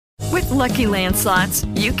Lucky Land Slots,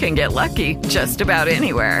 you can get lucky just about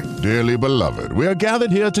anywhere. Dearly beloved, we are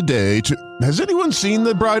gathered here today to... Has anyone seen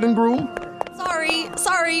the bride and groom?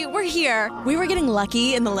 Sorry, we're here. We were getting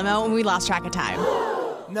lucky in the limo and we lost track of time.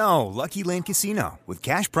 No, Lucky Land Casino, with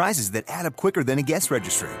cash prizes that add up quicker than a guest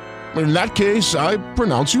registry. In that case, I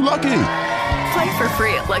pronounce you lucky. Play for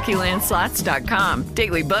free at LuckyLandSlots.com.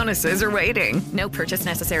 Daily bonuses are waiting. No purchase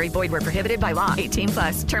necessary. Void where prohibited by law.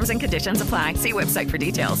 18+. Terms and conditions apply. See website for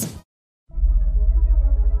details.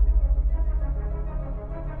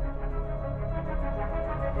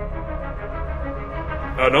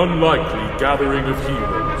 An unlikely gathering of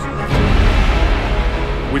heroes,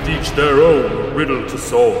 with each their own riddle to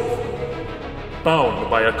solve, bound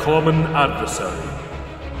by a common adversary.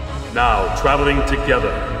 Now traveling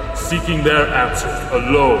together, seeking their answers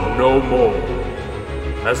alone no more,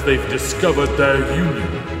 as they've discovered their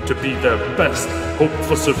union to be their best hope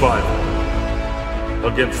for survival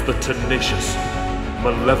against the tenacious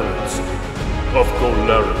malevolence of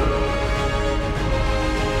Golarion.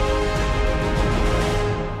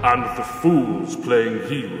 And the fools playing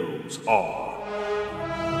heroes are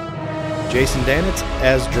Jason Danitz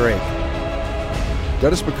as Drake,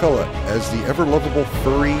 Dennis McCullough as the ever-lovable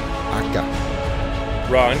furry Akka,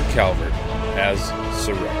 Ron Calvert as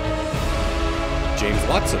Sorrel, James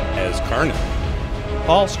Watson as Karna,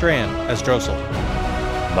 Paul Strand as Drossel,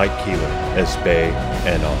 Mike Keeler as Bay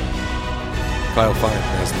and On, Kyle Fine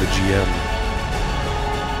as the GM.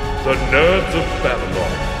 the Nerds of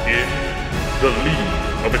Babylon in the League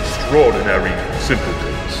of Extraordinary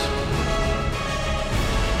Simpletons.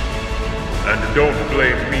 And don't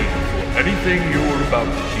blame me for anything you're about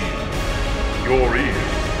to hear. Your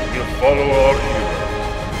ears will follow our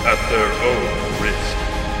heroes at their own risk.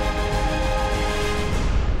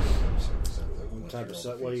 Time to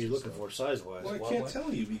set. What are you looking for size-wise? Well, I can't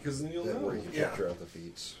tell you because then you'll know. Capture out the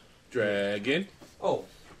feats. Dragon. Oh.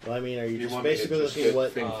 Well, I mean, are you just basically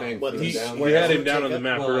looking at what We had him down on the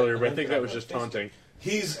map earlier, but I think that was just taunting.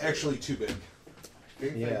 He's actually too big.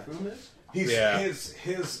 Yeah. He's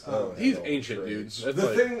ancient, dudes.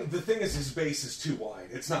 The thing is, his base is too wide.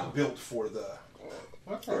 It's not built for the.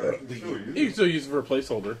 You can still use it for a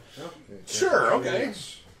placeholder. Sure. Okay.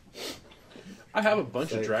 I have a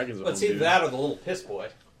bunch of dragons at home. Let's see that or the little piss boy.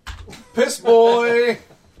 Piss boy.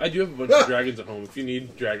 I do have a bunch of dragons at home. If you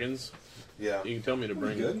need dragons, yeah, you can tell me to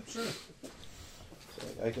bring them. Sure.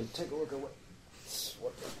 I can take a look at what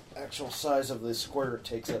the actual size of the square it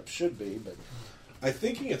takes up should be, but I'm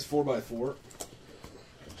thinking it's 4x4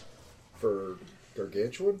 for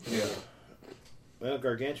gargantuan. Yeah. Well,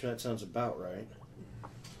 gargantuan, that sounds about right.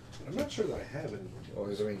 I'm not sure that I have any. Well,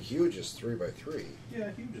 I mean, huge is 3x3. Yeah,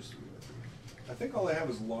 huge is 3x3. I think all I have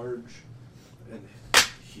is large and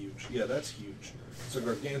huge. Yeah, that's huge. So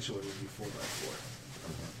gargantuan would be 4x4.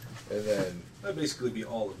 And then that'd basically be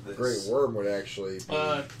all of this. Great Worm would actually be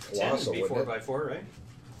colossal, 10 would be 4x4, right?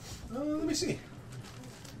 Let me see.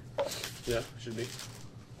 Yeah, should be.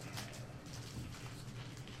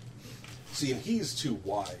 See, and he's too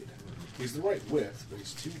wide. He's the right width, but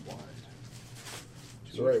he's too wide.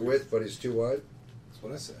 He's the right width, but he's too wide? That's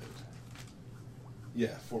what I said.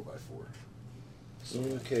 Yeah, 4x4.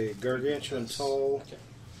 Okay, gargantuan tall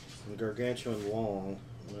and gargantuan long.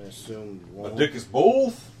 I assume long. My dick is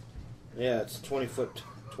both? Yeah, it's 20 foot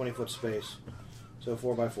space. So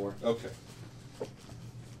 4x4. Okay.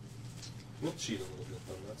 We'll cheat a little bit,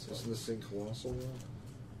 though. That's Isn't this thing colossal, though?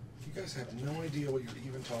 You guys have no idea what you're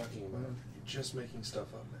even talking about. You're just making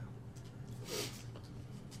stuff up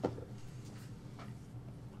now.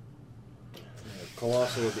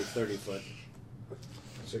 Colossal would be 30 foot.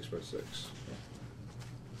 6x6.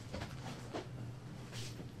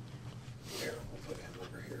 Here, we'll put him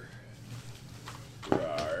over here.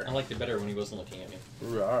 Rawr. I liked it better when he wasn't looking at me.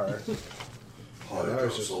 Rawr. Hi,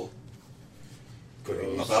 Russell.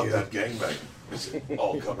 About that gangbang.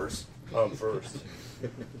 All covers. I'm first.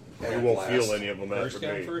 And You won't last. feel any of them First after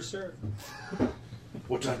come, me. first serve.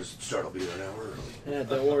 What time does it start? I'll be there an hour early. Yeah,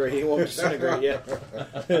 don't worry, he won't disintegrate yet.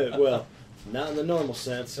 Well, not in the normal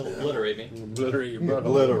sense. He'll obliterate me. Obliterate your butthole.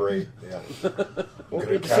 Obliterate, yeah. I'm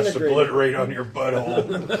going to cast obliterate on your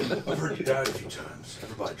butthole. I've heard you died a few times.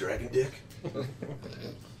 Ever buy dragon dick?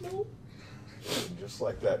 Just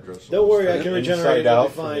like that, Drossel. Don't worry, I can regenerate. Inside out It'll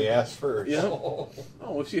be from fine. the ass first. Yeah. Oh,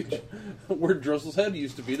 see, where Drossel's head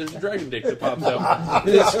used to be, there's a dragon dick that pops out.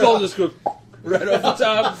 And his skull just goes right off the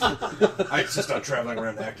top. I insist on traveling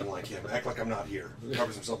around acting like him. Act like I'm not here.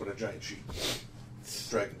 Covers himself in a giant sheet.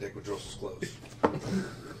 Dragon dick with Drossel's clothes.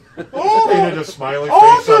 Painted a smiley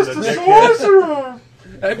face on the dick.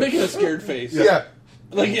 I'm making a scared face. Yeah.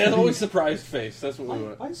 Like, yeah, always surprised face. That's what we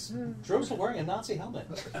want. Why is Drossel wearing a Nazi helmet?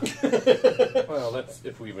 Well, that's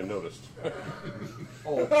if we even noticed.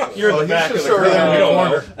 You're in the back of the crowd. We don't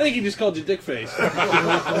wonder. I think he just called you dick face.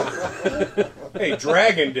 Hey,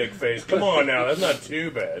 dragon dick face. Come on now. That's not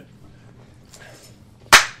too bad.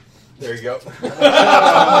 There you go. Why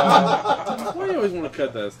do you always want to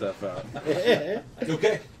cut that stuff out?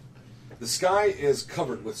 Okay. The sky is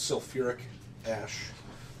covered with sulfuric ash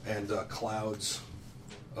and clouds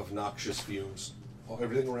of noxious fumes.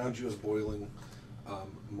 Everything around you is boiling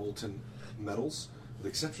molten metals, with the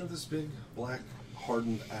exception of this big, black,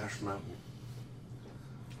 hardened ash mountain.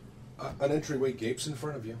 An entryway gapes in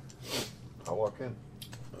front of you. I'll walk in.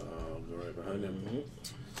 I'll go right behind him.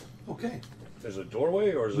 Okay. There's a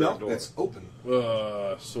doorway, or is there a door? No, it's open.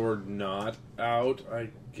 Sword not out, I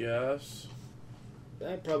guess.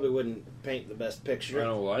 That probably wouldn't paint the best picture. I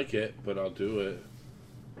don't like it, but I'll do it.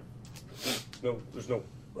 No, there's no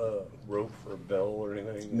rope or bell or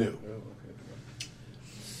anything? No. Okay.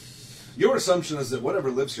 Your assumption is that whatever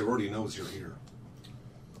lives here already knows you're here.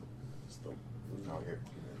 Here.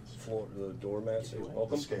 Floor, the doormat says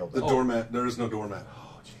welcome? The doormat, there is no doormat.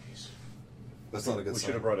 Oh, jeez. That's not a good We sign.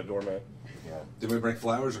 should have brought a doormat. Yeah. Did we bring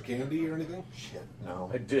flowers or candy or anything? Shit, no.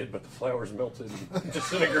 I did, but the flowers melted and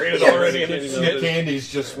disintegrated already. Candy's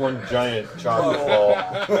just one giant chocolate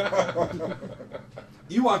ball.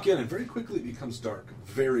 You walk in and very quickly it becomes dark.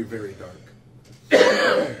 Very, very dark.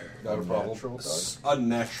 Not a problem.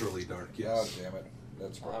 Unnaturally dark, yes. God damn it.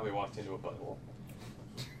 That's We walked into a butthole.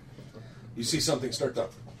 You see something start to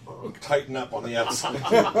tighten up on the outside.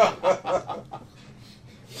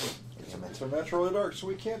 It's unnaturally dark, so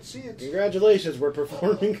we can't see it. Congratulations, we're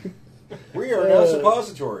performing. We are now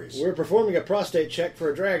suppositories. We're performing a prostate check for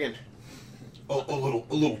a dragon. A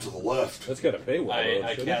little to the left. That's got to pay well.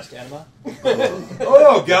 I cast Anima.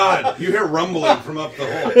 Oh God! You hear rumbling from up the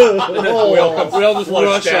hole. We all just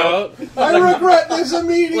rush out. I regret this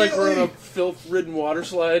immediately. Like we're on a filth-ridden water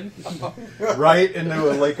slide. Right into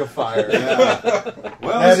a lake of fire. Yeah.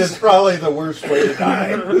 Well, that is probably the worst way to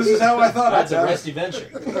die. This is how I thought That's I'd a die. resty venture.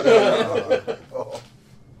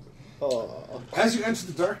 As you enter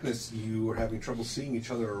the darkness, you are having trouble seeing each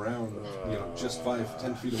other around, just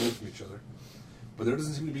 5-10 feet away from each other. But there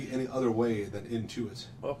doesn't seem to be any other way than into it.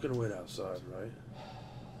 Well, gonna wait outside, right?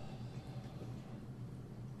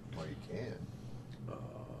 Well, you can.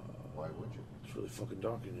 Why would you? It's really fucking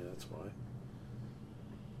dark in here, that's why.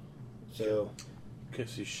 So, Can't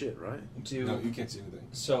see shit, right? No, you can't see anything.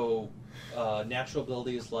 So, natural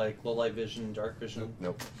abilities like low light vision, dark vision.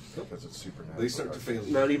 Nope. Because it's supernatural. They start to fail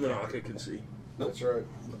you. Not even Akka can see. Nope. That's right.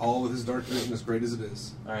 All with his dark vision, as great as it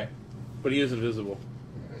is. All right. But he is invisible.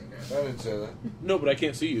 I didn't say that. No, but I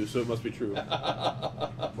can't see you, so it must be true.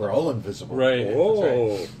 We're all invisible. Right.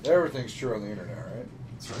 Oh. Right. Everything's true on the internet, right?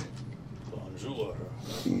 That's right.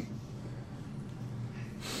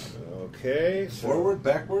 okay. So, Forward,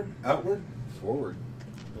 backward, outward. Forward.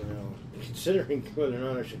 Considering whether or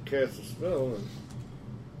not I should cast a spell,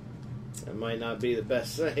 that might not be the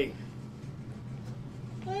best thing.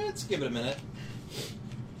 Let's give it a minute.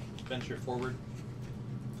 Venture forward.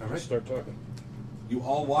 All right. Start talking. You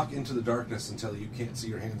all walk into the darkness until you can't see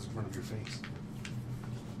your hands in front of your face.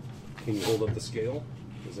 Can you hold up the scale?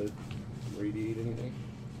 Does it radiate anything?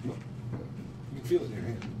 No. You can feel it in your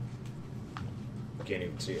hand. I can't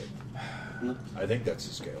even see it. No. I think that's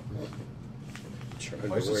the scale.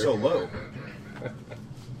 Why is it so low?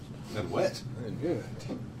 And wet. And good.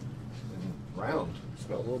 And round.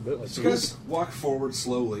 Smell a little bit like So you guys walk forward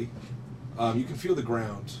slowly. You can feel the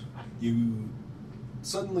ground. You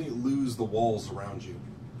suddenly lose the walls around you.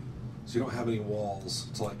 So you don't have any walls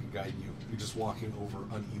to guide you. You're just walking over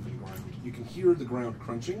uneven ground. You can hear the ground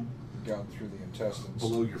crunching. Down through the intestines.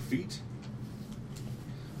 Below your feet.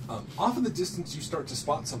 Off in the distance, you start to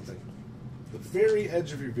spot something. The very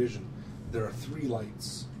edge of your vision, there are 3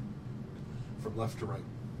 lights from left to right.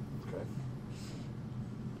 Okay.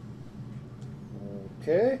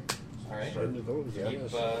 Okay. All right. Starting to those, yeah.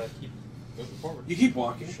 Keep moving forward. You keep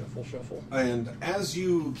walking. Shuffle. And as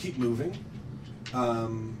you keep moving,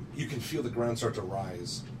 you can feel the ground start to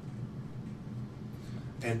rise.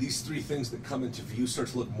 And these 3 things that come into view start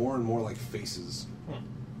to look more and more like faces.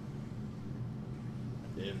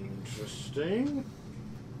 Interesting.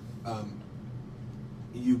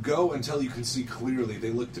 You go until you can see clearly.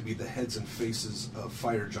 They look to be the heads and faces of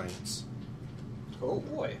fire giants. Oh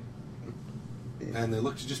boy. And they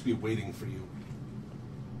look to just be waiting for you.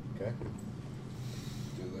 Okay.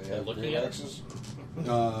 Do they They're have looking great at axes?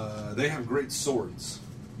 They have great swords.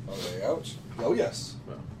 Are they out? Oh, yes.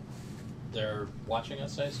 They're watching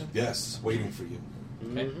us, I assume? Yes, waiting for you.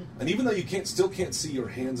 Okay. And even though you still can't see your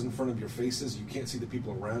hands in front of your faces, you can't see the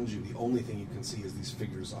people around you. The only thing you can see is these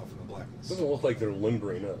figures off in the blackness. Doesn't look like they're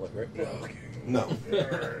limbering up, like right? Okay. No.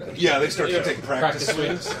 Yeah, they start to take practice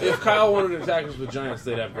swings. If Kyle wanted to attack us with giants,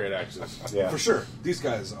 they'd have great axes. Yeah, for sure. These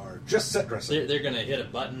guys are just set dressing. They're going to hit a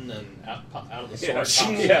button and out of the sword.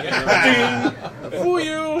 Fool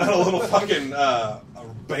you! And a little fucking a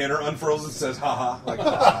banner unfurls and says "haha." Like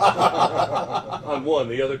on one,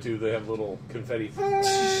 the other two they have little confetti.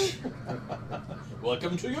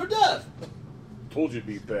 Welcome to your death. Told you to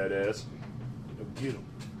be badass. Go get 'em.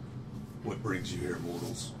 What brings you here,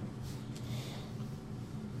 mortals?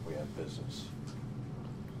 We have business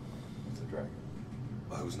with the dragon.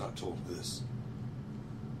 I was not told this.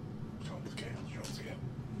 Show him the scale. Show him the scale.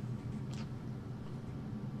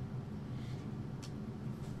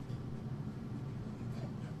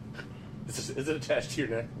 Is it attached to your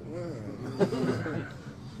neck?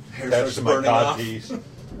 Hair Attached starts to my burning off. codpiece.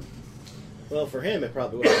 Well, for him, it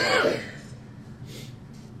probably wasn't.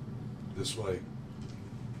 This way.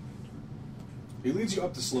 He leads you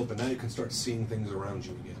up the slope, and now you can start seeing things around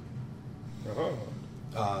you again.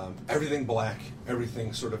 Everything black,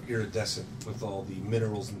 everything sort of iridescent, with all the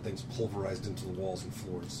minerals and things pulverized into the walls and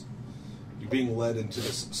floors. You're being led into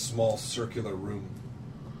this small circular room.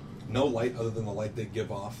 No light other than the light they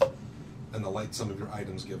give off, and the light some of your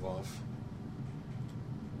items give off.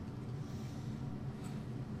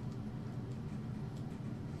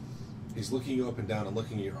 He's looking you up and down and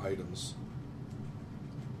looking at your items.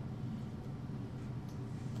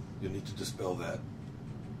 You'll need to dispel that.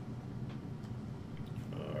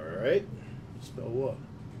 Alright. Spell what?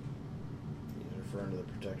 He's referring to the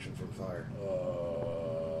protection from fire.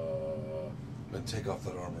 Then take off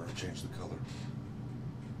that armor and change the color.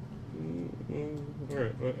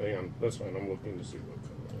 Alright, hang on. That's fine. I'm looking to see what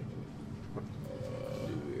color I can.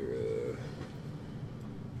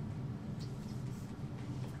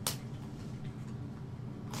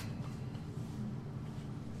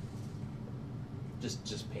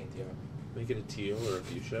 Just paint the armor. Make it a teal or a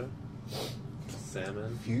fuchsia.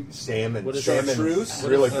 Salmon. Salmon. What is Salmon chartreuse?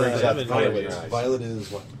 really brings out the Violet. violet. Violet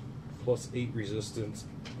is what? Plus 8 resistance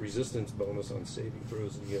bonus on saving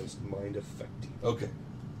throws against mind effect. Okay.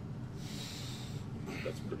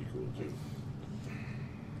 That's pretty cool too.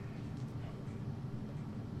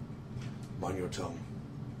 Mind your tongue.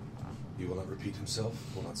 He will not repeat himself,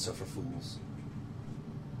 will not suffer fools.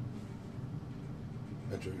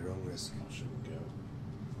 Enter your own risk. Shouldn't go.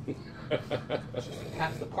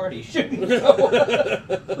 Half the party shouldn't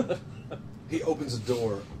go. He opens a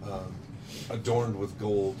door adorned with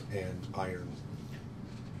gold and iron.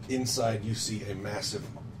 Inside you see a massive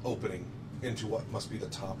opening into what must be the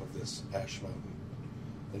top of this ash mountain.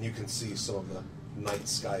 And you can see some of the night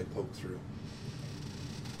sky poke through.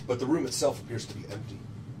 But the room itself appears to be empty.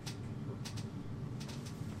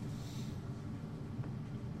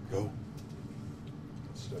 Go.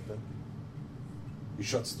 Step in. He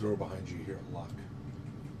shuts the door behind you. You hear it lock.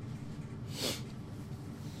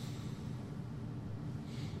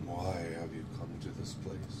 Why have you come to this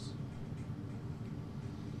place?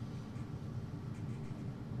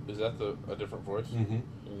 Is that a different voice? Mm-hmm.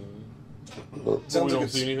 Well, Sounds we like don't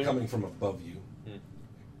it's see anything? coming from above you.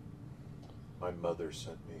 My mother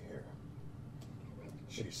sent me here.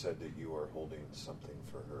 She said that you are holding something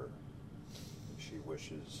for her. And she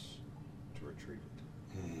wishes to retrieve it.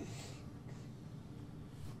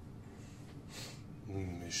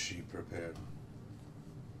 Is she prepared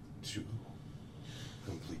to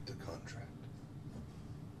complete the contract?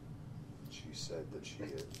 She said that she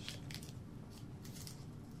is.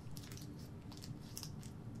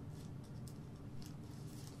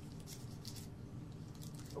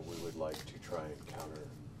 But we would like to try and counter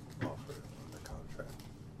offer on the contract.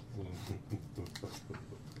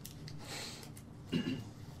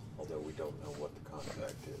 Although we don't know what the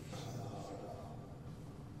contract is.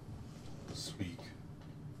 Speak.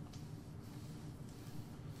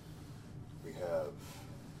 We have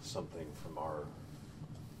something from our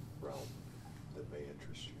realm that may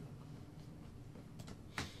interest you.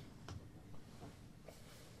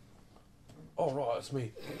 All right, it's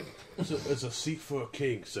me. It's a seat for a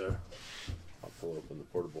king, sir. I'll pull open the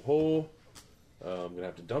portable hole. I'm going to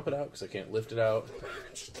have to dump it out because I can't lift it out.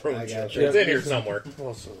 Just throw I it got in you. here somewhere.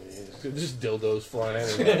 Also, yeah, just dildos flying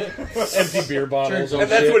and empty beer bottles. And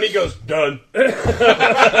that's when he goes, done.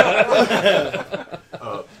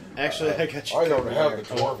 Actually, I got you. I don't have the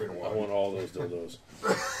dwarven I one. want all those dildos.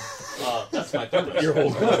 That's my purpose. Your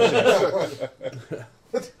whole collection.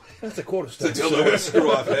 That's a quarter It's a stack. dildo with a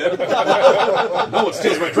screw off head. No one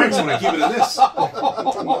steals my drinks when I keep it in this.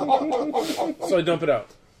 So I dump it out.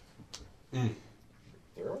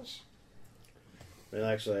 Well,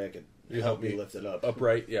 actually, I could You help me lift it up.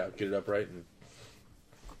 Upright, yeah. Get it upright and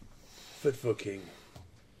fit for king.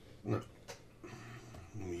 No.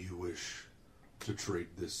 You wish to trade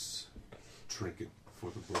this trinket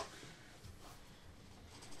for the book?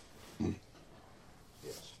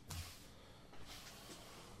 Yes.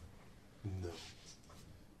 No.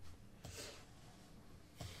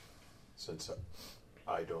 Since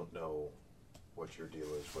I don't know what your deal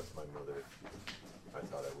is with my mother, I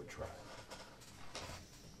thought I would try.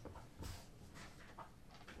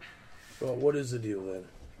 Well, what is the deal then?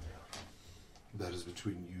 That is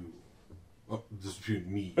between you. Oh, this is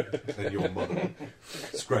between me and your mother.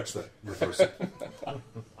 Scratch that. Reverse it.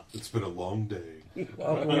 It's been a long day.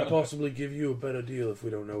 How can we possibly give you a better deal if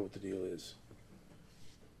we don't know what the deal is?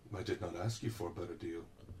 I did not ask you for a better deal.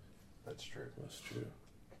 That's true. That's true.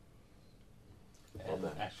 And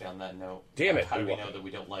actually, on that note, Damn it, how do we we won. know that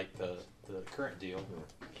we don't like the current deal?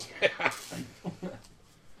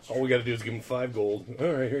 All we got to do is give him 5 gold. All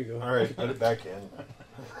right, here you go. All right, put it back in.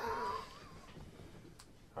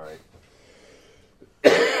 All right.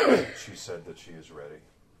 She said that she is ready.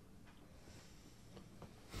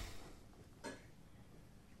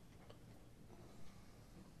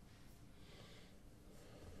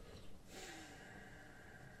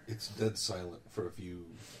 It's dead silent for a few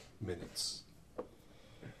minutes.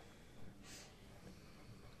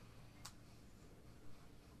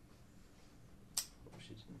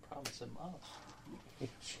 She didn't promise him us.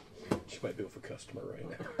 She might be with a customer right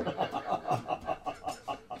now.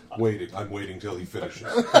 Waiting. I'm waiting till he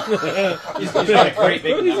finishes. He's got a great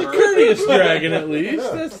big He's a number. courteous dragon, at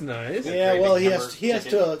least. That's nice. Yeah, well, he has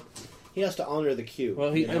to honor the queue.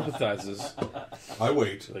 Well, he empathizes. I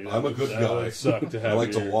wait. I'm a good That guy. would suck to have I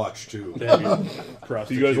like to your- watch too. to have your Do you guys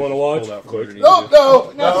prostitution want to watch? pulled out from underneath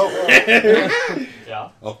No, you. no. Yeah.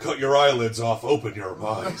 I'll cut your eyelids off. Open your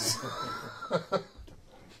eyes.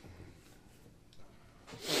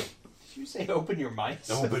 Did you say open your mice?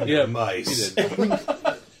 Open Yeah, your mice. he did.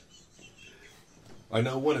 I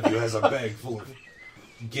know one of you has a bag full of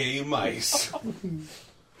gay mice. Heard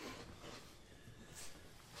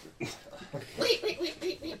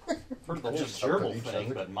of the whole gerbil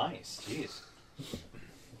thing, but mice. Jeez.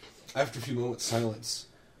 After a few moments' silence,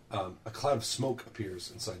 a cloud of smoke appears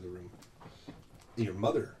inside the room. Your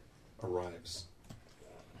mother arrives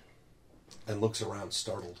and looks around,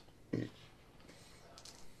 startled.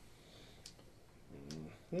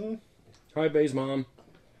 Hi, Bay's mom.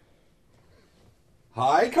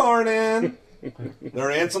 Hi, Carnan. There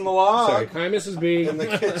are ants on the log. Sorry. Hi, Mrs. B. In the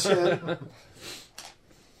kitchen.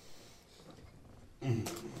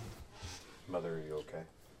 Mother, are you okay?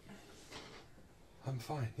 I'm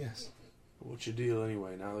fine, yes. What's your deal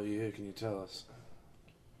anyway? Now that you're here, can you tell us?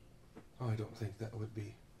 Oh, I don't think that would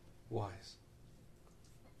be wise.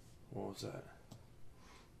 What was that?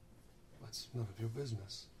 That's none of your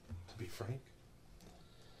business, to be frank.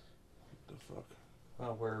 What the fuck?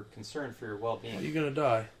 Well, we're concerned for your well-being. Are you gonna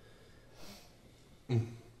die?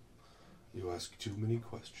 You ask too many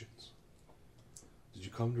questions. Did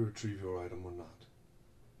you come to retrieve your item or not?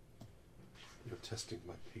 You're testing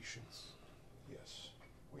my patience. Yes,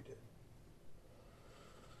 we did.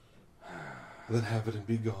 Then have it and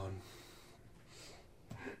be gone.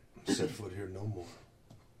 Set foot here no more.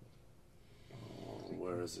 Oh,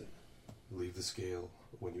 where is it? Leave the scale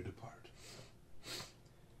when you depart.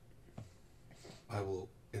 I will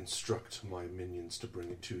instruct my minions to bring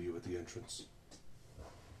it to you at the entrance.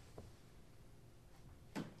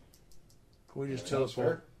 Can we just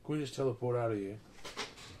teleport? Can we just teleport out of here?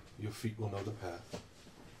 Your feet will know the path.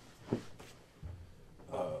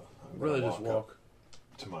 I'm Really, gonna just up walk.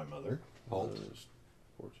 to my mother. Halt.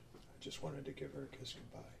 I just wanted to give her a kiss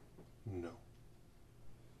goodbye. No.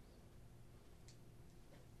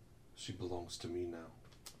 She belongs to me now.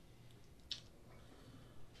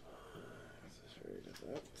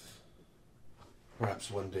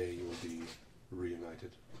 Perhaps one day you will be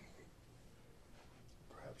reunited.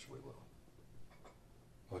 Perhaps we will.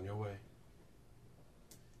 On your way.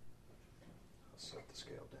 I'll set the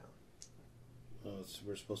scale down. Oh,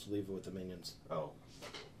 we're supposed to leave it with the minions. Oh,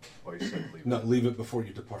 you said leave No, it. leave it before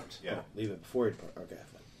you depart. Yeah. Oh, leave it before you depart. Okay,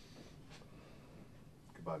 fine.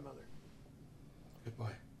 Goodbye, Mother. Goodbye.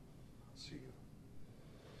 I'll see you.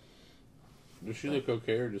 Does she look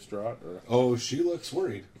okay or distraught? Or? Oh, she looks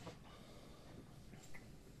worried.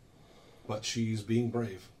 But she's being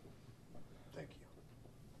brave. Thank you.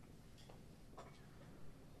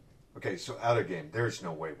 Okay, so out of game. There's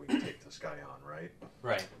no way we can take this guy on, right?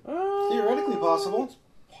 Right. Theoretically possible.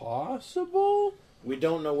 Possible? We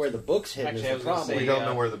don't know where the book's hidden. Actually, I is was the gonna problem. say, We don't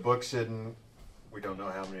know where the book's hidden. We don't know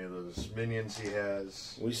how many of those minions he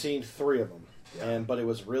has. We've seen 3 of them. but it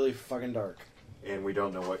was really fucking dark. And we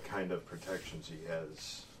don't know what kind of protections he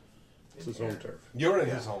has. It's his own turf. You're in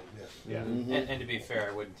his home, yeah. Mm-hmm. And to be fair,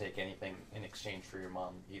 I wouldn't take anything in exchange for your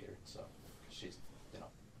mom either. So she's,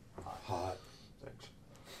 hot. Thanks.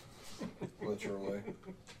 Literally.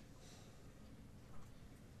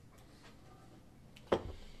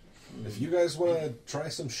 If you guys want to try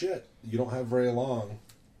some shit, you don't have very long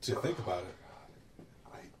to think about it.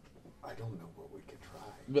 I don't know what we could try.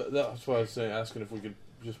 But that's why I was saying, asking if we could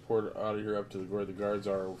just port it out of here up to where the guards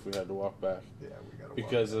are, or if we had to walk back. Yeah, we gotta.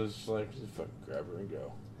 Because it's like, just fucking grab her and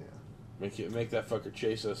go. Yeah. Make that fucker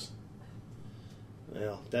chase us.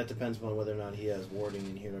 Well, that depends on whether or not he has warding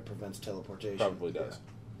in here that prevents teleportation. Probably does.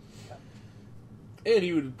 Yeah. And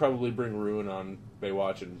he would probably bring ruin on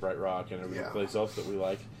Baywatch and Bright Rock and every place else that we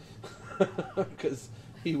like. Because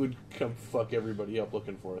he would come fuck everybody up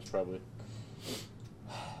looking for us, probably.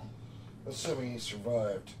 Assuming he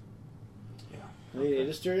survived. I mean, it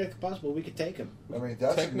is very possible we could take him. I mean,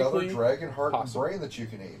 that's another dragon heart and brain that you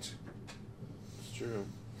can eat. It's true.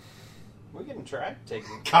 We can try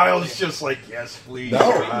taking. Kyle's just like, yes, please.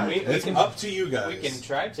 No, it's up to you guys. We can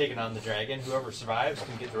try taking on the dragon. Whoever survives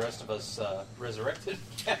can get the rest of us resurrected.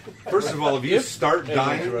 First of all, if you start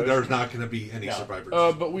dying, there's not going to be any survivors.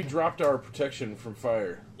 But we dropped our protection from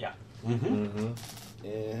fire. Yeah.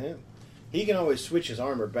 Yeah. He can always switch his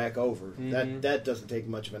armor back over. That doesn't take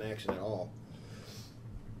much of an action at all.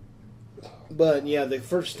 But yeah, the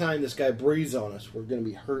first time this guy breathes on us, we're going to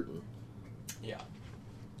be hurting. Yeah.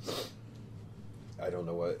 I don't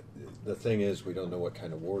know what... The thing is, we don't know what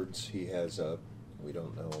kind of wards he has up. We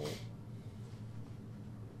don't know...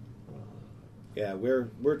 Yeah, we're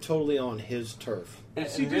totally on his turf.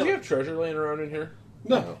 Does he have treasure laying around in here?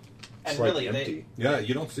 No. And like really, empty.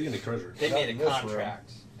 You don't see any treasure. They made a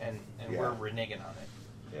contract, and we're reneging on it.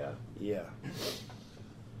 Yeah.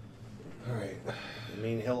 All right. I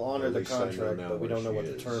mean, he'll honor the contract, but we don't know what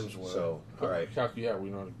the terms were. So, all right. Yeah, we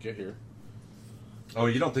know how to get here. Oh,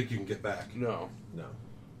 you don't think you can get back? No.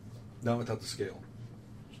 Not without the scale.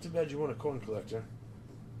 It's too bad you want a coin collector.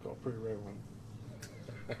 Got a pretty rare one.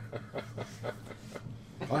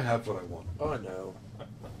 I have what I want. Oh, I know.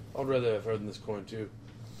 I'd rather have heard this coin, too.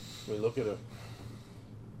 I mean, look at him.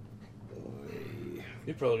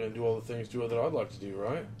 You're probably going to do all the things to it that I'd like to do,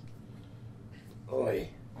 right? Oi.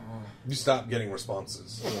 You stop getting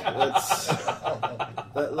responses. Let's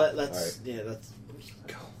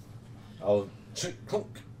go. I'll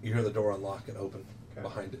clunk. You hear the door unlock and open. Okay.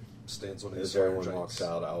 Behind it stands one of As these everyone giants. walks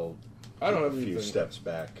out, I don't have a few anything. steps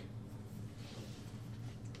back.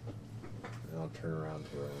 And I'll turn around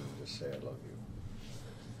to her and just say, I love you.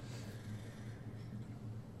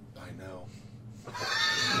 I know.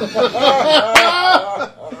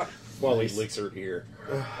 Well, he licks her ear.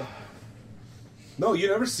 No, you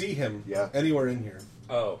never see him anywhere in here.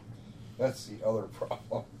 Oh. That's the other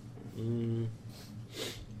problem.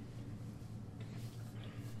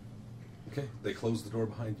 Okay, they close the door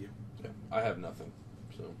behind you. Yeah, I have nothing.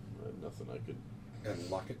 So, I have nothing I could... And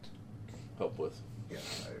lock it? Help with. Yeah.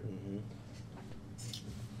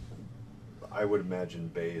 I would imagine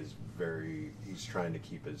Bay is he's trying to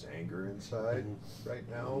keep his anger inside right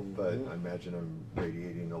now, but I imagine I'm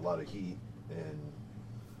radiating a lot of heat, and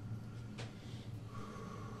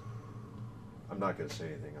I'm not going to say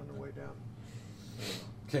anything on the way down.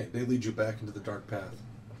 Okay, they lead you back into the dark path.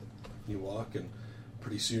 You walk, and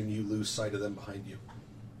pretty soon you lose sight of them behind you.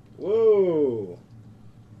 Whoa!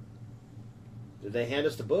 Did they hand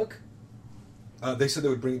us the book? They said they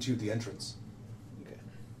would bring it to you at the entrance. Okay.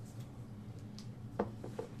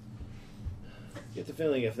 Get the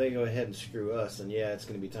feeling if they go ahead and screw us, then yeah, it's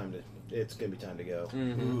gonna be time to go.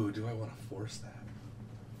 Ooh, do I want to force that?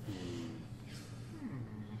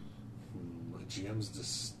 GM's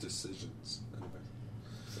decisions.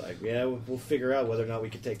 It's like, yeah, we'll figure out whether or not we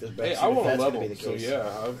can take this back. Hey, I want a level, so yeah,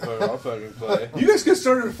 I'll fucking play. You guys get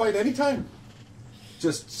started a fight anytime.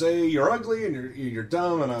 Just say you're ugly and you're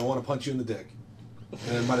dumb, and I want to punch you in the dick.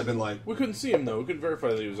 And it might have been like, we couldn't see him though. We couldn't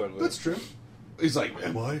verify that he was ugly. That's true. He's like,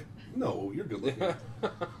 am I? No, you're good looking.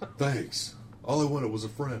 Thanks. All I wanted was a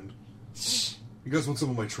friend. You guys want some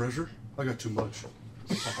of my treasure? I got too much.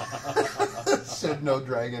 Said no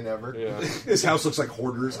dragon ever. Yeah. His house looks like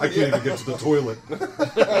hoarders. I can't even get to the toilet.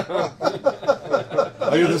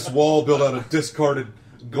 I hear this wall built out of discarded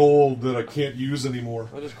gold that I can't use anymore.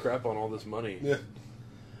 I just crap on all this money. Yeah.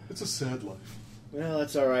 It's a sad life. Well,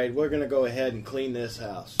 that's all right. We're gonna go ahead and clean this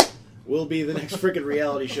house. We'll be the next freaking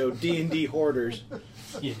reality show, D&D Hoarders.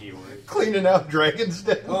 Cleaning out dragons'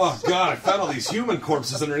 den. Oh, God, I found all these human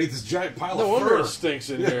corpses underneath this giant pile No of wonder fur. it stinks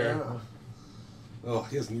in here. Oh,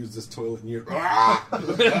 he hasn't used this toilet in years. Trying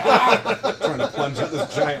to plunge into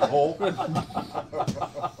this giant hole.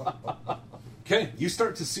 Okay, you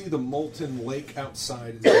start to see the molten lake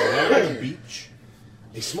outside. It's a beach.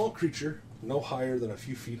 A small creature, no higher than a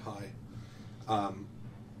few feet high,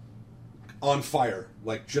 on fire,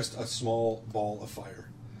 like just a small ball of fire,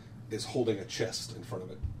 is holding a chest in front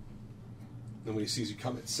of it. And when he sees you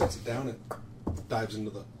come, it sets it down and dives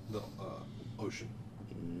into the ocean.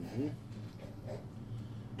 Mm-hmm.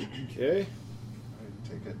 Okay.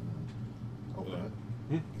 Take it. Open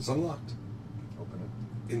it. It's unlocked. Open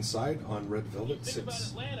it. Inside, on red velvet, sits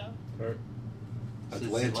Atlanta.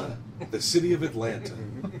 Atlanta, the city of Atlanta.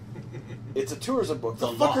 It's a tourism book. The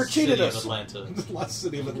lost fucker cheated city us. of Atlanta. The lost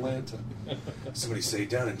city of Atlanta. Somebody say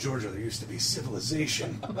down in Georgia there used to be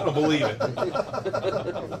civilization. I don't believe it.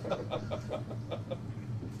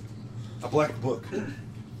 A black book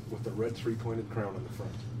with a red three-pointed crown on the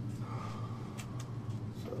front.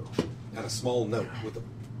 And a small note with a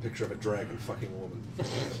picture of a dragon fucking a woman.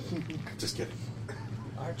 Just kidding.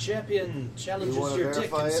 Our champion challenges wanna your dick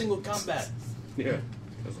verify in it? single combat. Yeah.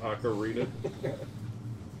 Does Akka read it?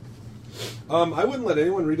 I wouldn't let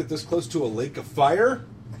anyone read it this close to a lake of fire.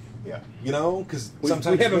 Yeah. You know, because We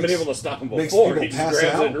sometimes haven't it been makes- able to stop him makes before. people He just pass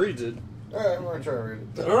grabs out. it and reads it. Alright, I'm going to try to read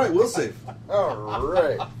it. Alright, we'll save.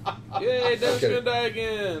 Alright. Yay, Dennis Okay. gonna die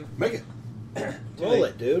again. Make it. Roll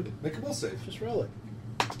it, dude. Make a will save. Just roll it.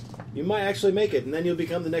 You might actually make it, and then you'll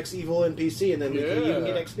become the next evil NPC, and then you can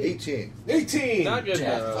get XP. 18. 18! Not good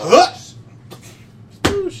enough. Huh!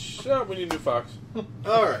 Ooh, shut up, we need a new fox.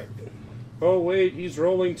 All right. Oh, wait, he's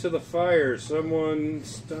rolling to the fire. Someone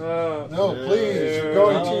stop. No, please, you're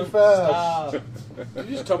going too fast. Did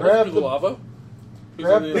you just tumble Grab through the- the lava?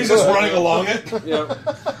 grab He's just running along it. Yeah.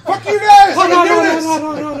 Fuck you guys! I can do this!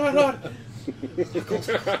 No.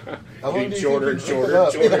 How long Getting do you shorter think and we shorter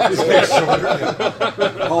and keep it up?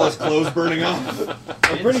 shorter. All his clothes burning off.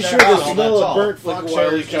 I'm pretty sure the smell of burnt Like fox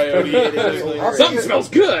Wile E. is just Coyote. permeating this whole area. Something smells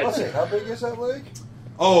good. I'll say, how big is that lake?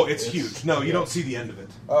 Oh, it's huge. No, you don't see the end of it.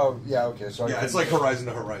 Oh, yeah, okay. So Yeah, it's like horizon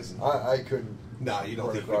to horizon. I couldn't Nah, you don't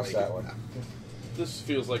run think we across make that it. one. Nah. This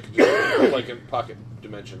feels like just like a pocket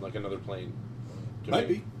dimension, like another plane. to Might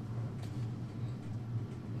me. be.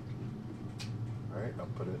 Alright, I'll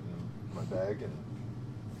put it in my bag and...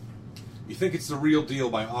 You think it's the real deal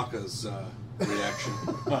by Akka's reaction.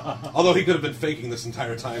 Although he could have been faking this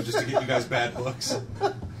entire time just to get you guys bad books.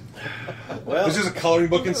 Well, There's just a coloring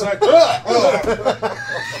book inside.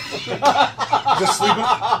 Just sleeping.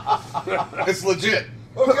 It's legit.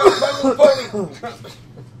 Oh god, my little pony!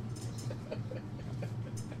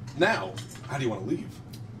 Now, how do you want to leave?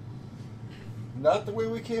 Not the way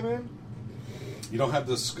we came in? You don't have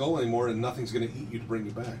the skull anymore, and nothing's going to eat you to bring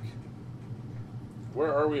you back.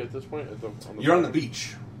 Where are we at this point? You're on the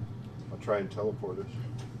beach. I'll try and teleport us.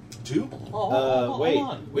 Two? Oh, wait. hold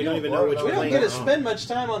on. We don't even know which We don't plane get to we're on. spend much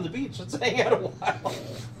time on the beach. Let's hang out a while.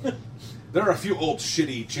 There are a few old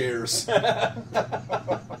shitty chairs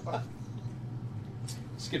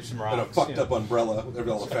Skip some and a rocks. fucked up umbrella with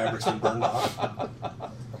all the fabric's been burned off.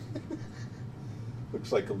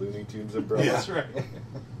 Looks like a Looney Tunes umbrella. Yeah. That's right.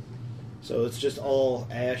 so it's just all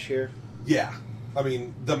ash here. Yeah. I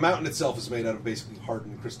mean, the mountain itself is made out of basically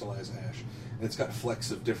hardened crystallized ash. And it's got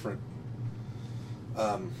flecks of different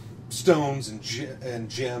stones and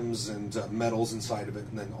gems and metals inside of it.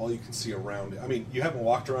 And then all you can see around it. I mean, you haven't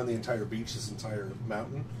walked around the entire beach, this entire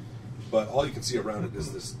mountain. But all you can see around it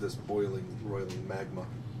is this boiling, roiling magma.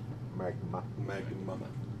 Magma.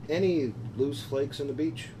 Any loose flakes in the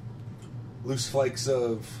beach? Loose flakes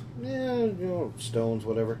of... Yeah, stones,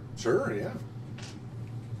 whatever. Sure, yeah.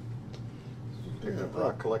 Picking up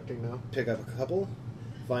rock collecting now? Pick up a couple.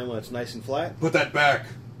 Find one that's nice and flat. Put that back.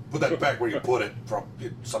 Put that back where you put it,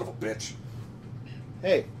 you son of a bitch.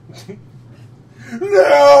 Hey.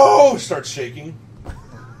 No! Starts shaking.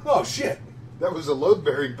 Oh, shit. That was a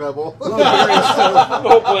load-bearing pebble. The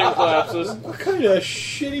whole plane collapses. What kind of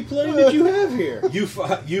shitty plane did you have here? You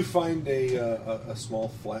find a small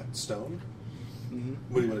flat stone. Mm-hmm.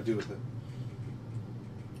 What do you want to do with it?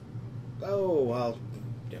 Oh, I'll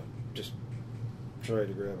just try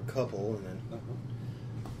to grab a couple and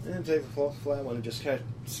then take the flat one and just kind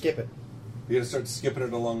of skip it. You're going to start skipping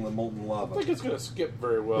it along the molten I lava. think it's going to skip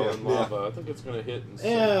very well in lava. I think it's going to hit and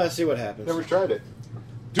sink. Yeah, see what happens. Never tried it.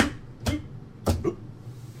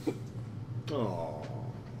 Oh.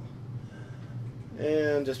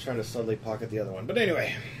 And just trying to subtly pocket the other one. But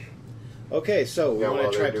anyway. Okay, so we Yeah, want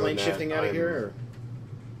while to try they're doing plane that, shifting out of here? Or?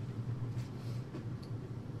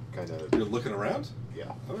 Kind of. You're looking around?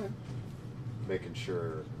 Yeah. All right. Making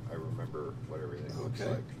sure I remember what everything looks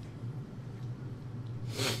Okay. like.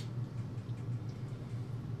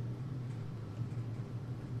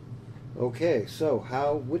 Okay, so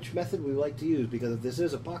which method we like to use? Because if this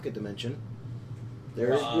is a pocket dimension,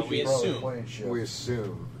 we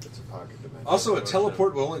assume it's a pocket dimension. Also, a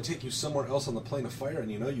teleport will only take you somewhere else on the plane of fire,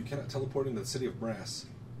 and you know you cannot teleport into the city of brass.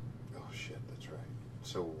 Oh shit, that's right.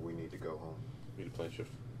 So we need to go home. We need to plane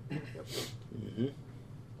shift. Yep. Mm-hmm.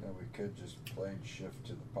 Yeah, we could just plane shift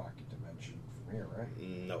to the pocket dimension from here, right?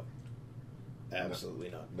 No.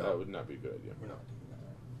 Absolutely not. No. That would not be a good idea. We're not doing that.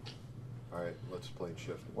 All right, let's plane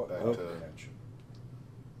shift What back pocket to dimension?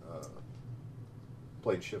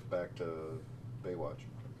 plane shift back to Baywatch.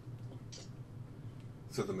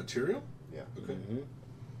 So the material? Yeah. Okay. Mm-hmm.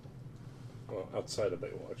 Well, outside of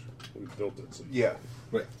Baywatch, we built it. So Yeah.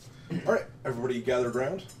 Right. All right. Everybody gathered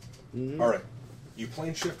around. Mm-hmm. All right. You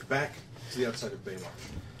plane shift back to the outside of Baywatch.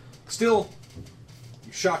 Still,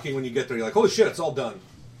 shocking when you get there. You're like, holy shit, it's all done.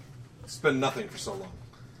 It's been nothing for so long.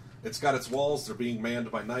 It's got its walls. They're being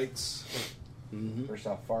manned by knights. Mm-hmm. First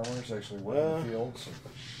off, farmers actually work in the fields.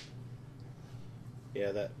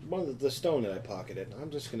 Yeah, that one of the stone that I pocketed.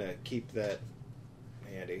 I'm just gonna keep that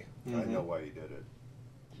handy. I know why you did it.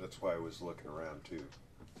 That's why I was looking around too.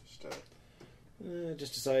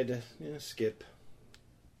 Just decided to skip.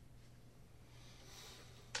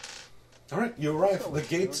 All right. You arrive. The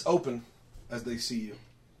gates open as they see you.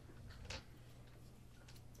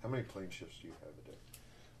 How many plane shifts do you have a day?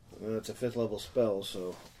 Well, it's a 5th level spell,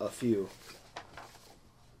 so a few.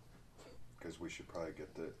 Because we should probably get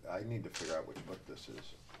I need to figure out which book this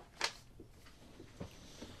is.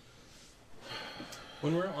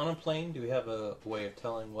 When we're on a plane, do we have a way of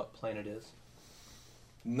telling what plane it is?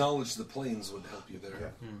 Knowledge of the planes would help you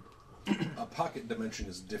there. A pocket dimension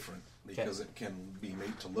is different because it can be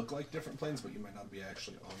made to look like different planes, but you might not be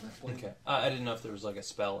actually on that plane. Okay. I didn't know if there was like a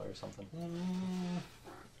spell or something.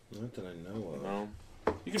 Not that I know of. No.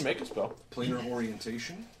 You can make a spell. Planar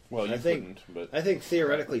orientation. Well, you couldn't, but I think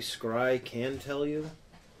theoretically Scry can tell you.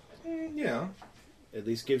 Yeah. At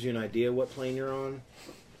least gives you an idea what plane you're on.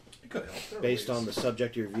 It could help. There are based ways. on the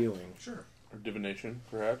subject you're viewing. Sure. Or divination,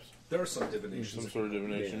 perhaps. There are some divinations. Some sort of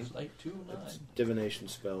divination. Yeah. Like 2 9. Divination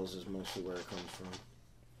spells is mostly where it comes from.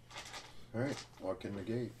 All right, walk in the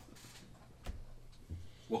gate.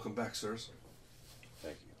 Welcome back, sirs.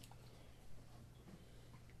 Thank you.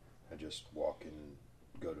 I just walk in,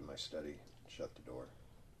 go to my study, shut the door.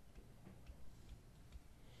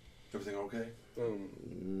 Everything okay? do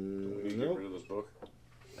we need to get rid of this book?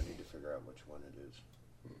 I need to figure out which one it is.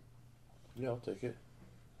 Yeah, I'll take it.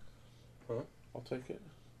 Huh? I'll take it.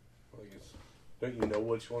 I guess. Don't you know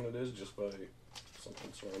which one it is just by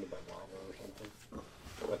something surrounded by lava or something?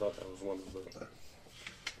 I thought that was one of the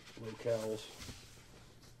locales.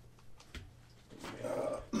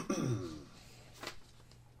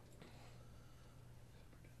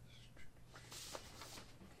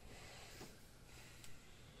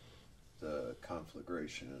 The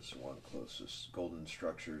conflagration is the one closest. Golden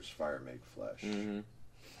structures, fire make flesh. Mm-hmm.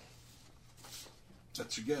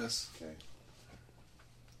 That's your guess. Okay.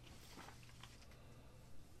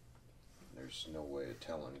 There's no way of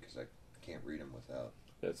telling because I can't read them without.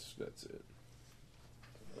 That's it.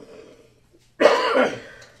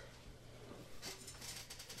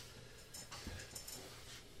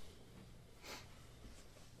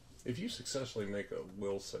 If you successfully make a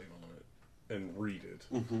will save on it and read it,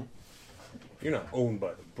 you're not owned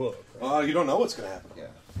by the book. Right? You don't know what's going to happen.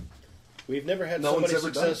 Yeah. We've never had No somebody one's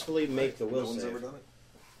ever done it. successfully make the will No one's save. ever done it.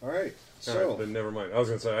 All right. All So right, then never mind. I was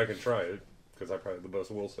going to say I can try it because I probably have the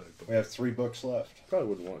best will save. But we have 3 books left. Probably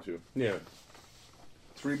wouldn't want to. yeah.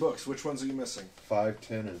 3 books. Which ones are you missing? 5,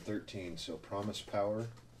 10, and 13. So promise power.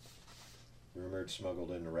 Rumored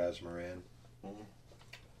smuggled into Razmaran.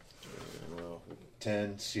 Well,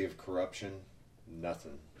 10, Sea of Corruption.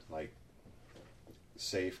 Nothing. Like,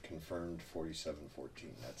 safe, confirmed,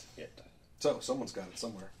 4714. That's it. So, someone's got it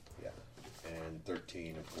somewhere. Yeah. And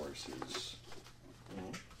 13, of course, is...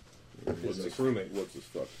 What's this roommate? What's this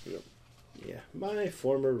stuff? Yep. Yeah, my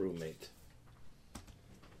former roommate.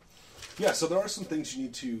 Yeah, so there are some things you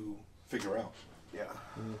need to figure out. Yeah.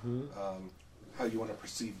 How you want to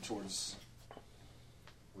proceed towards...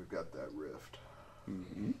 We've got that rift.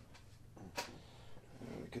 We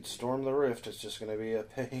could storm the rift. It's just going to be a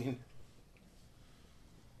pain.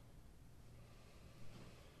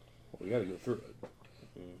 Well, we got to go through it.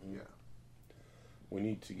 Yeah. We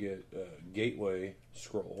need to get a gateway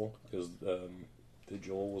scroll because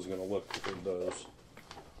Vigil was going to look for those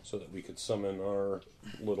so that we could summon our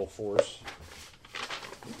little force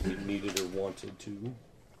if we needed or wanted to.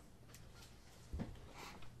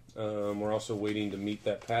 We're also waiting to meet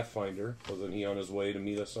that Pathfinder. Wasn't he on his way to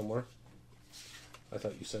meet us somewhere? I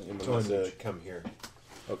thought you sent him a Told him message. to come here.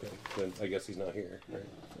 Okay, then I guess he's not here. Right?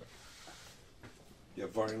 Yeah,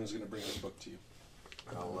 Varian's going to bring this book to you.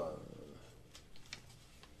 I'll,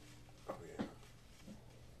 oh, yeah.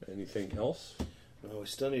 Anything else? Well, we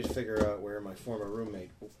still need to figure out where my former roommate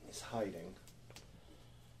is hiding.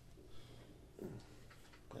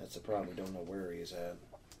 That's the problem. We don't know where he is at.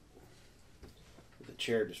 With the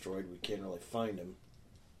chair destroyed, we can't really find him.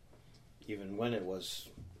 Even when it was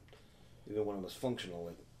functional,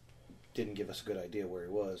 it didn't give us a good idea where he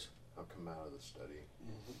was. I'll come out of the study.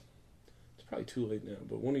 Mm-hmm. It's probably too late now,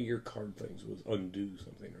 but one of your card things was undo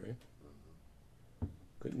something, right? Mm-hmm.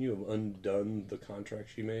 Couldn't you have undone the contract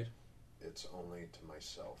she made? It's only to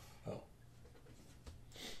myself. Oh.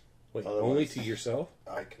 Wait, only to yourself?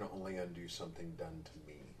 I can only undo something done to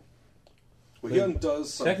me. Well, he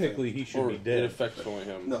undoes something. Technically, he should be dead. It affects only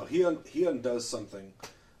him. No, he undoes something,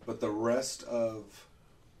 but the rest of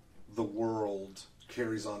the world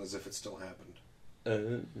carries on as if it still happened.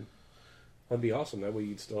 That'd be awesome. That way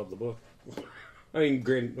you'd still have the book. I mean,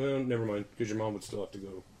 well, never mind, because your mom would still have to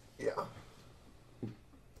go. Yeah.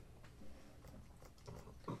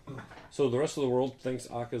 So the rest of the world thinks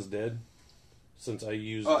Akka's dead, since I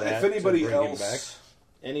used that if anybody to bring else, him back.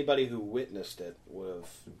 Anybody who witnessed it would have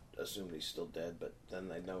assumed he's still dead, but then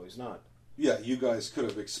they'd know he's not. Yeah, you guys could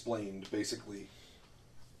have explained, basically.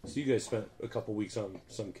 So you guys spent a couple weeks on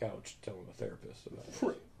some couch telling a therapist about it.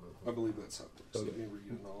 Right. I believe that's how it works. Okay. Let me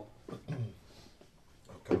read it all.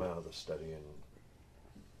 I'll come out of the study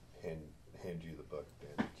and hand you the book,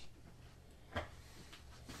 Dan.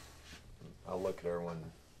 I'll look at everyone.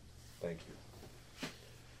 Thank you.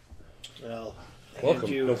 Well, Welcome.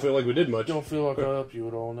 Don't feel like we did much. Don't feel like I helped you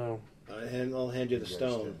at all, no. I'll hand you the You guys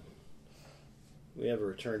stone. did. We have a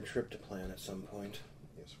return trip to plan at some point.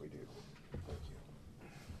 Yes, we do. Thank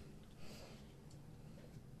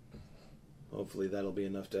you. Hopefully that'll be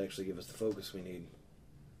enough to actually give us the focus we need.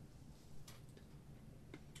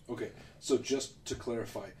 Okay, so just to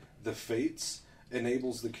clarify, the Fates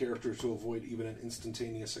enables the character to avoid even an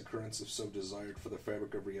instantaneous occurrence if so desired, for the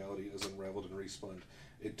fabric of reality is unraveled and respun.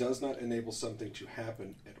 It does not enable something to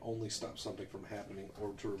happen, it only stops something from happening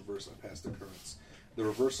or to reverse a past occurrence. The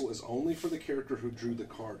reversal is only for the character who drew the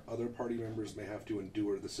card. Other party members may have to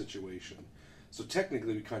endure the situation. So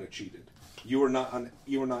technically we kind of cheated. You were not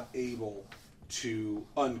able to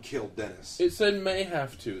unkill Dennis. It said may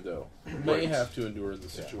have to, though. May have to endure the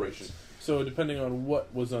situation. Right. So depending on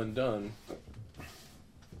what was undone...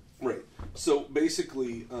 Right. So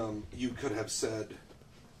basically, you could have said,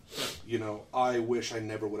 I wish I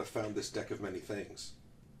never would have found this deck of many things.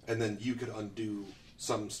 And then you could undo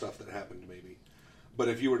some stuff that happened, maybe. But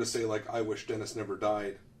if you were to say, I wish Dennis never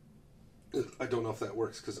died, I don't know if that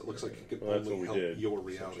works, because it looks like it could only help your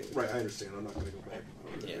reality. Right, I understand. I'm not going to go back.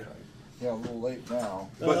 Yeah, a little late now.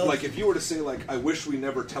 But, if you were to say, I wish we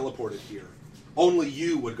never teleported here, only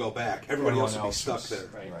you would go back. Everybody else would be stuck there.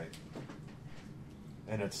 Right.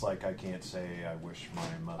 And it's like I can't say I wish my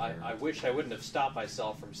mother... I wish I wouldn't have stopped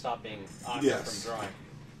myself from stopping Akka Yes. from drawing.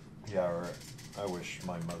 Yeah, or I wish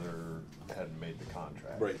my mother hadn't made the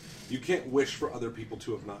contract. Right. You can't wish for other people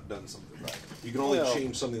to have not done something. Right. You can only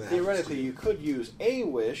change something that happens. Theoretically, you could use a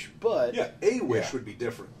wish, but... Yeah, a wish would be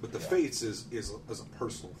different, but the Fates is a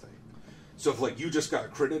personal thing. So if, you just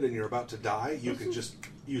got critted and you're about to die, you can just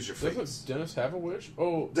use your Fates. Doesn't Dennis have a wish?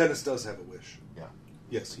 Oh, Dennis does have a wish. Yeah.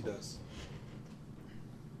 Yes, he does.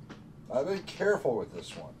 I've been careful with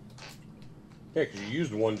this one. Yeah, because you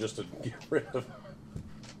used one just to get rid of.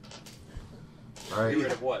 Right. Get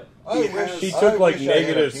rid of what? He took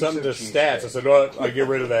negative something to stats. I said, I get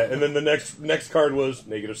rid of that. And then the next card was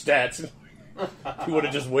negative stats. He would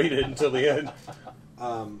have just waited until the end.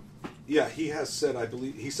 Yeah, he has said,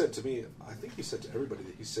 he said to me, I think he said to everybody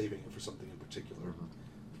that he's saving it for something in particular. Mm-hmm.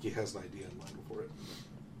 He has an idea in mind for it.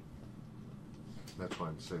 That's why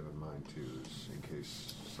I'm saving mine too, is in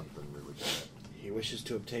case something really bad. He wishes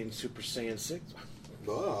to obtain Super Saiyan 6.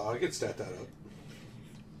 Oh, I can stat that up.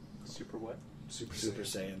 Super what? Super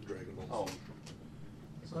Saiyan. Dragon Ball. Oh.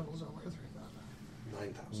 So that was over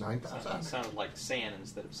 3,000. 9,000. It sounded like sand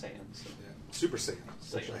instead of sand. So. Yeah. Super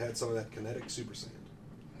Saiyan. Which I had some of that kinetic Super Saiyan.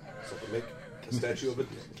 So I can make a statue of a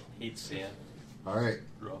dick. He'd see it. All right.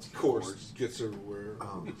 Of course, gets everywhere.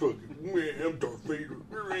 Fucking, I'm Darth Vader.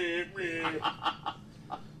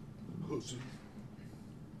 Pussy.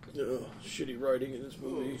 Shitty writing in this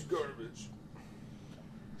movie. It's garbage.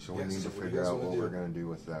 So we need to figure out what we're going to do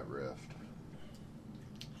with that rift.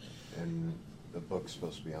 And the book's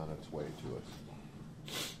supposed to be on its way to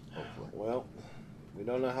us. Hopefully. Well, we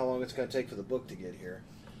don't know how long it's going to take for the book to get here.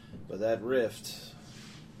 But that rift...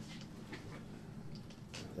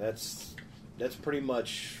 That's pretty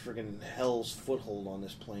much friggin' hell's foothold on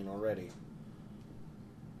this plane already.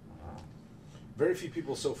 Very few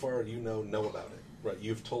people so far know about it. Right?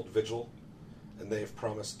 You've told Vigil, and they've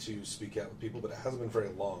promised to speak out with people, but it hasn't been very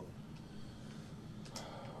long.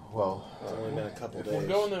 Well, it's only been a couple if days. we're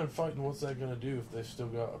going there and fighting, what's that going to do if they've still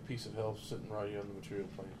got a piece of hell sitting right on the material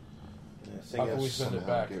plane? How can we send it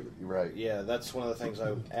back? Right. Yeah, that's one of the things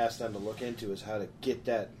I asked them to look into is how to get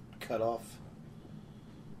that cut off,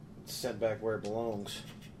 sent back where it belongs.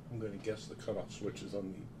 I'm going to guess the cutoff switch is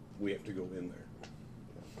on the. We have to go in there.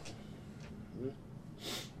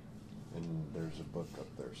 And there's a book up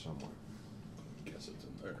there somewhere. Guess it's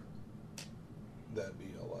in there. That'd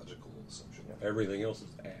be a logical assumption. Everything else is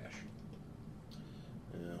ash.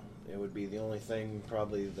 Yeah, it would be the only thing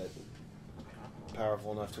probably that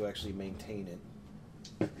powerful enough to actually maintain it.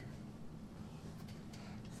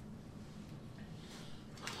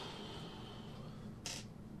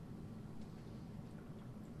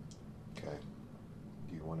 Okay.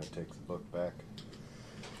 Do you want to take the book back?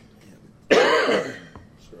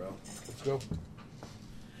 Let's go.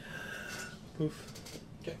 Poof.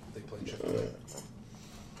 Okay, they play shift.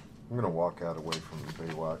 I'm going to walk out away from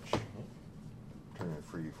Baywatch, turn it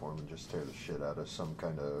freeform, and just tear the shit out of some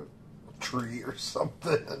kind of tree or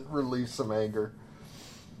something and release some anger.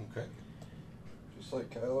 Okay. Just like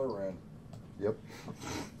Kylo Ren. Yep.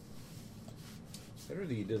 Better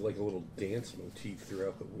that you did like a little dance motif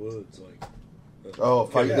throughout the woods, like.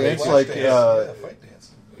 Fight dance, like fight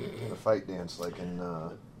dance. A fight dance, like in.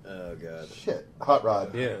 Oh god. Shit, Hot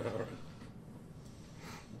Rod. Yeah.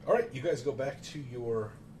 All right, you guys go back to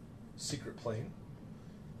your secret plane.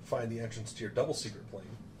 Find the entrance to your double secret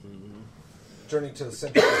plane. Journey to the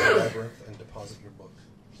center of the labyrinth and deposit your book.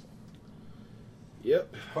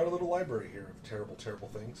 Yep. Quite a little library here of terrible, terrible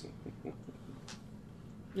things.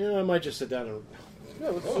 Yeah, I might just sit down and. Yeah,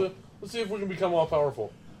 let's see if we can become all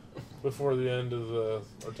powerful before the end of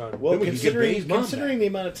our time. Well, considering the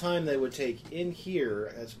amount of time they would take in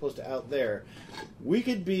here as opposed to out there, we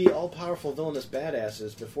could be all powerful villainous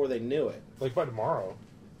badasses before they knew it. Like by tomorrow.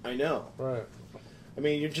 I know. Right. I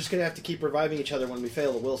mean, you're just going to have to keep reviving each other when we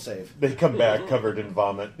fail a will save. They come back covered in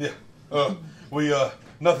vomit. Yeah.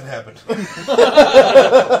 Nothing happened. We want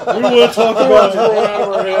to talk about throwing out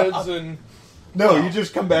of our heads and. No, you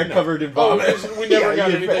just come back covered in vomit. We never got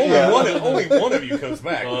anything. Only one of you comes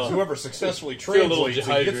back. Whoever successfully translates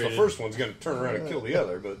and gets the first one's going to turn around and kill the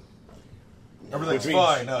other. But everything's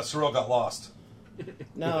fine. Sorrel got lost.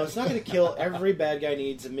 No, it's not going to kill. Every bad guy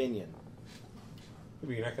needs a minion.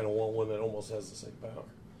 Maybe you're not going to want one that almost has the same power.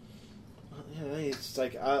 Yeah, it's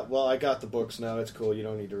like, well, I got the books now. It's cool. You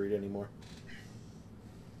don't need to read anymore.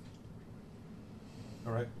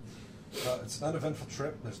 All right. It's an uneventful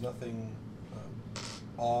trip. There's nothing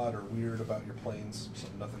odd or weird about your planes, so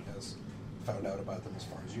nothing has found out about them as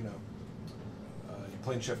far as you know. You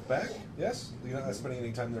plane shift back, yes? You're not spending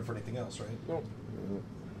any time there for anything else, right? Nope.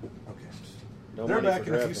 Okay. No They're money back for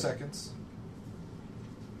in a few drafting. seconds.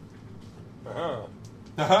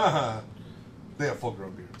 They have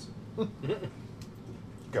full-grown beards.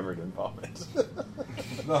 Covered in vomit.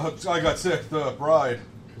 No, I got sick. The bride.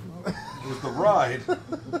 It was the ride.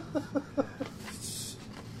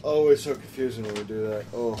 Always so confusing when we do that.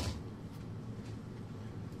 Oh.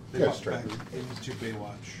 They walked back into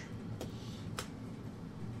Baywatch.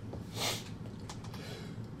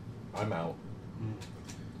 I'm out.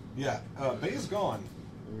 Yeah, Bay's gone.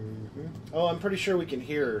 Mm-hmm. Oh, I'm pretty sure we can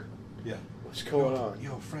hear what's going on.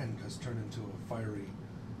 Your friend has turned into a fiery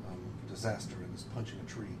disaster and is punching a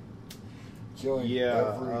tree. Killing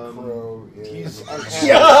every crow. He's in unhappy.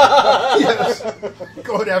 Yes.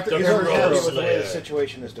 Going after He's every unhappy crow. with the way the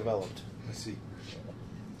situation is developed. I see.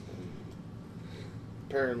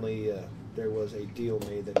 Apparently, there was a deal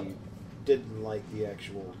made that he didn't like the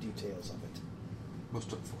actual details of it.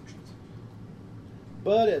 Most unfortunate.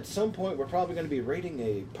 But at some point, we're probably going to be raiding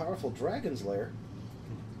a powerful dragon's lair.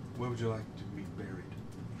 Where would you like to be buried?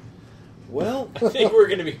 Well, I think we're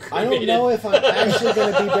going to be cremated. I don't know if I'm actually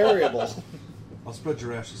going to be buriable. I'll spread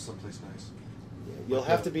your ashes someplace nice. You'll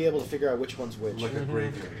have to be able to figure out which one's which. Like a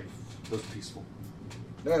graveyard. Those peaceful.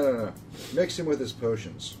 No. Mix him with his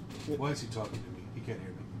potions. Why is he talking to me? He can't hear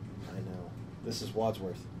me. I know. This is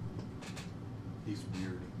Wadsworth. He's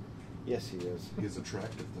weird. Yes, he is. He's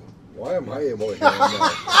attractive, though. Why am I able to hear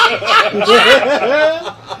him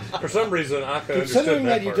now? For some reason, Akka Considering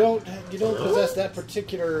understood that you don't possess that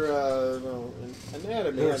particular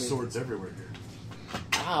anatomy. There are swords everywhere here.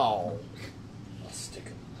 Ow. I'll stick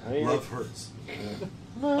him. I mean, Love hurts.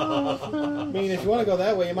 I mean, if you want to go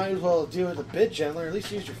that way, you might as well do it a bit gentler. At least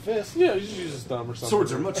use your fist. Yeah, you should use his thumb or something.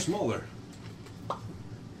 Swords are much smaller.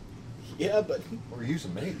 Yeah, but Or use a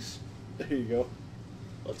mace. there you go.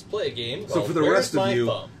 Let's play a game. So for the Where's rest of my you,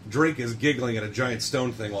 thumb? Drake is giggling at a giant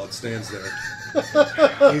stone thing while it stands there.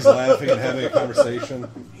 He's laughing and having a conversation.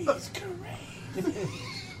 He's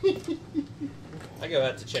great. I go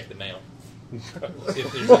out to check the mail. See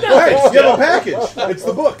if there's Nice! You have a package! It's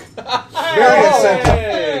the book. Very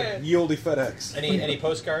incentive. Yieldy FedEx. Any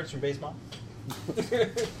postcards from Bay's mom?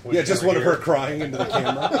 Yeah, just one of her crying into the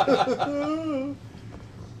camera.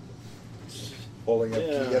 Holding up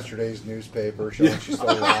to yesterday's newspaper, showing she's still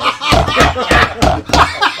alive.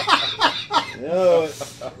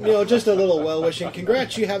 Just a little well-wishing.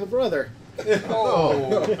 Congrats, you have a brother.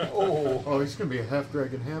 Oh, he's going to be a half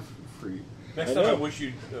dragon, half free. Next time I wish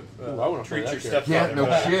you'd treat your stepfather. Yeah, no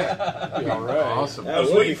better. shit. That'd be all right. Awesome. I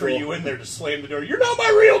was waiting for you in there to slam the door. You're not my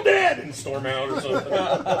real dad, and storm out or something.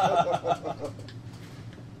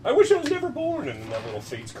 I wish I was never born, and that little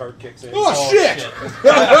Fates card kicks in. Oh, shit!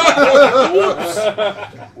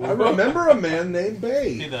 I remember a man named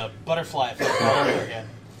Bay. See the butterfly effect all over again.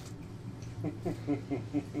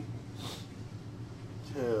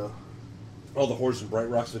 Yeah. All the whores in Bright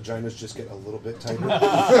Rock's vaginas just get a little bit tighter.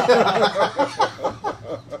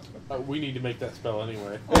 We need to make that spell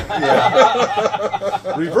anyway.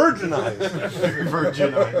 Revirginize.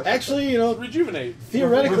 Revirginize. Actually, rejuvenate.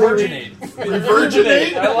 Theoretically,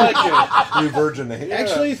 Revirginate. I like it. Revirginate.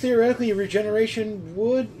 Actually, theoretically, regeneration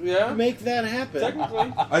would make that happen.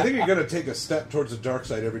 Technically. I think you're going to take a step towards the dark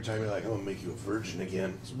side every time you're like, I'm going to make you a virgin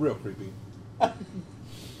again. It's real creepy.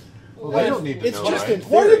 Well, they don't need to it's know, just right? in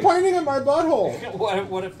Why are you theory. pointing at my butthole?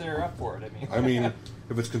 What if they're up for it? I mean,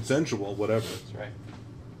 if it's consensual, whatever. That's right.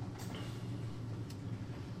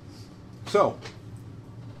 So,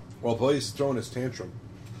 while Blaze throwing his tantrum,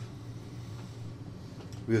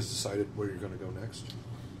 we just decided where you're going to go next.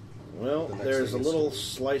 Well, The next there's a thing is- little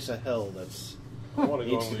slice of hell that's I want to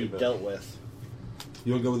go needs on to the be abyss. dealt with.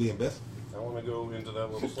 You want to go with the Abyss? I want to go into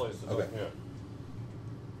that little slice. Okay. Yeah.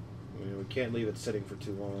 I mean, we can't leave it sitting for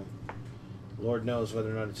too long. Lord knows whether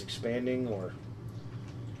or not it's expanding or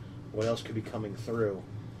what else could be coming through.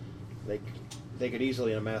 They could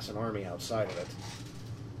easily amass an army outside of it.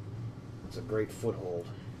 It's a great foothold.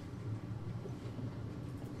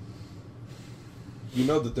 You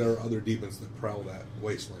know that there are other demons that prowl that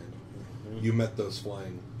wasteland. Mm-hmm. You met those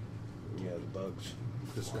flying Yeah, the bugs.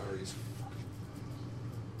 Discaries.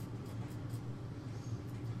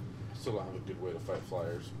 Still don't have a good way to fight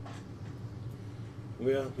flyers.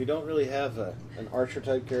 We don't really have an archer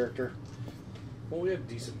type character. Well, we have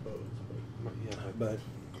decent bows. But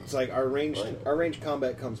it's like our range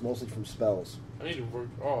combat comes mostly from spells. I need to work.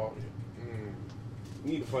 Oh,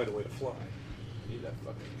 You need to find a way to fly. I need that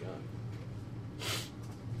fucking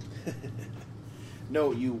gun.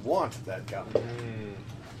 No, you want that gun.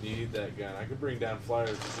 Need that gun. I could bring down flyers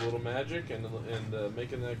with a little magic and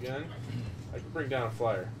making that gun. I could bring down a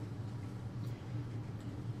flyer.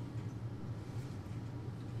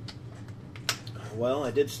 Well,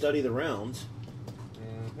 I did study the rounds.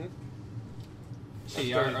 Mm-hmm.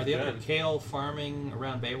 See, are the other kale farming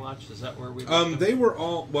around Baywatch? Is that where we? They were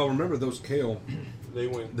all. Well, remember those kale They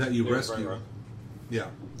went that you they were rescued? Bright Rock. Yeah,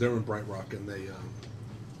 they were in Bright Rock, and they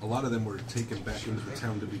a lot of them were taken back into the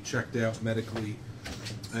town to be checked out medically,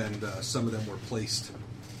 and some of them were placed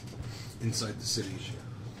inside the city.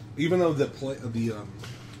 Even though the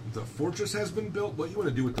fortress has been built, what you want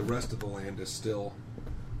to do with the rest of the land is still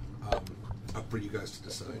up for you guys to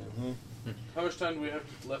decide. Mm-hmm. How much time do we have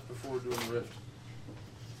left before doing the rift?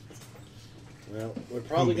 Well, we're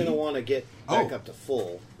probably going to want to get back up to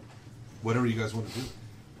full. Whatever you guys want to do.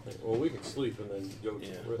 Well, we can sleep and then go to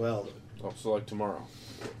the Well, so like tomorrow.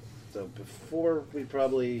 So before we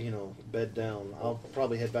probably, bed down, I'll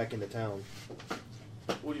probably head back into town.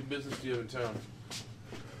 What business do you have in town?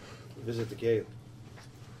 Visit the cave.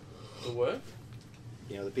 The what?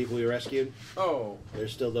 The people we rescued. Oh.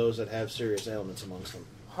 There's still those that have serious ailments amongst them.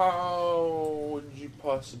 How would you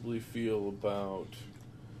possibly feel about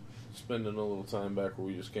spending a little time back where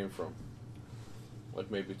we just came from?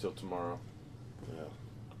 Like maybe till tomorrow. Yeah.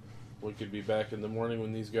 We could be back in the morning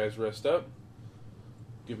when these guys rest up.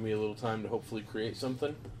 Give me a little time to hopefully create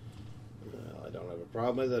something. I don't have a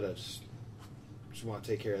problem with it. I just want to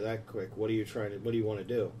take care of that quick. What do you want to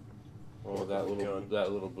do? Oh, that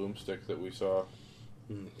little boomstick that we saw.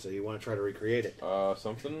 So you want to try to recreate it?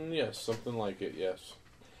 Something like it. Yes.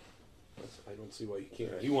 I don't see why you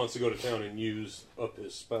can't. He wants to go to town and use up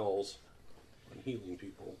his spells on healing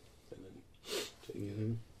people, and then take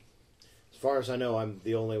it. As far as I know, I'm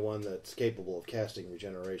the only one that's capable of casting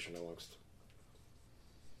regeneration amongst.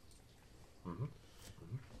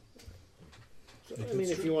 So, I mean,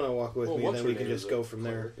 if you want to walk with me, then we can just go from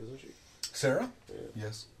there. Sarah? Yeah.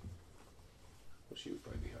 Yes. She would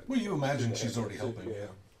probably be hiding. Well, you imagine she's already helping. Yeah.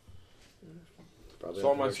 So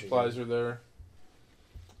all my supplies are there,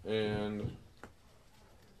 and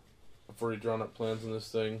I've already drawn up plans on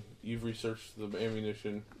this thing. You've researched the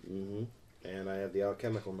ammunition. Mm-hmm. And I have the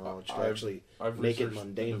alchemical knowledge to I've make it researched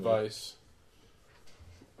mundane. the device.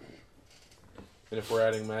 And if we're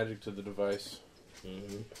adding magic to the device,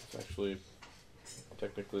 it's actually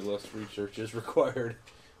technically less research is required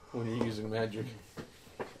when you're using magic.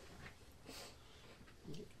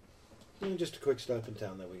 Just a quick stop in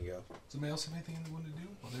town, then we can go. Does anybody else have anything they want to do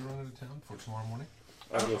while they run out of town for tomorrow morning?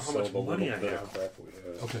 I don't know how much money I have.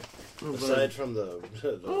 Okay. Aside from the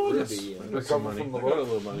ruby, I got some money. I got a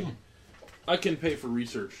little money. I can pay for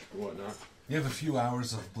research and whatnot. You have a few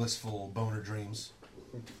hours of blissful boner dreams.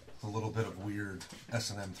 With a little bit of weird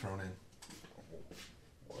S&M thrown in.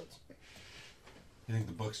 What? You think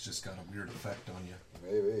the book's just got a weird effect on you?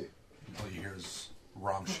 Maybe. All you hear is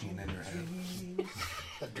Rammstein in your head.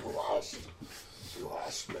 Du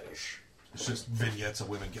hast mich. It's just vignettes of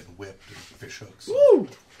women getting whipped and fish hooks. Woo!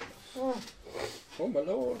 Oh my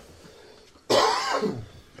lord.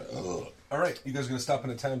 All right, you guys are going to stop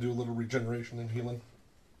into town, do a little regeneration and healing,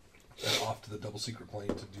 and off to the double secret plane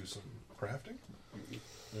to do some crafting.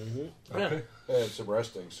 Mm-hmm. Okay. And some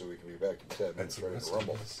resting so we can be back in 10 minutes ready to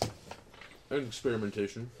rumble. And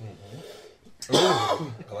experimentation.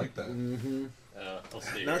 Oh, I like that. I'll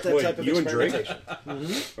see. Not that type of you and Drake?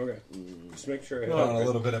 experimentation. Okay. Just make sure I Put on a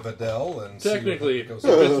little bit of Adele and technically, see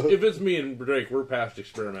what if it's me and Drake, we're past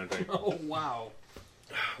experimenting. Oh wow.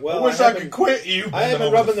 Well, I wish I could quit you. I have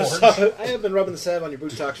been rubbing the salve on your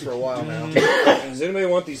buttocks for a while now. Does anybody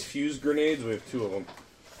want these fuse grenades? We have 2 of them.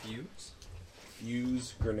 Fuse?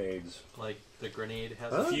 Fuse grenades. Like the grenade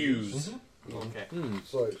has Huh? a fuse. Okay.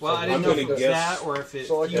 So, Well, I didn't know if it was that or if it.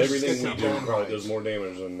 So like Everything we do probably does more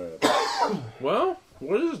damage than that. Well,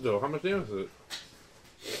 what is it though? How much damage is it?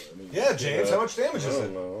 Yeah, James, how much damage is I it?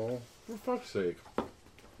 don't know. For fuck's sake.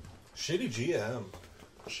 Shitty GM.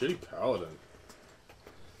 Shitty paladin.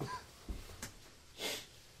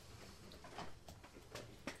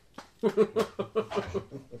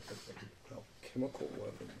 Chemical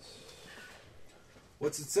weapons.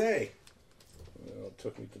 What's it Well, it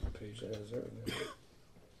took me to the page that has everything.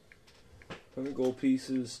 100 gold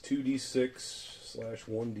pieces,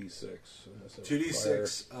 2d6/1d6.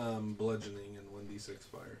 2d6 bludgeoning and 1d6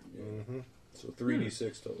 fire. Yeah. So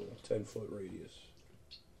 3d6 total, 10-foot radius.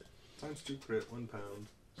 Times 2 crit, 1 pound.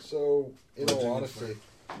 So, in all Bludgeoning honesty,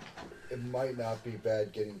 it might not be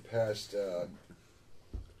bad getting past.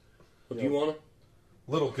 What do you want?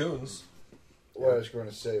 Little goons. What I was going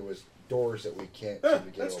to say was doors that we can't seem to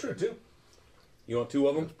get That's open. true too. You want 2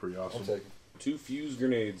 of them? That's pretty awesome. I'll take it. 2 fuse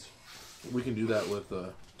grenades. We can do that with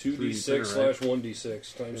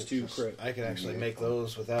 2d6/1d6 times 2 crit. I can actually make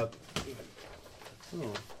those without.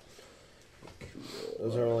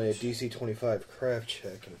 Those are only a DC 25 craft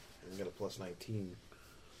check, and I get a plus 19.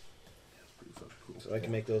 Pretty fucking cool. So I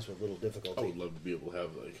can make those with little difficulty. I would love to be able to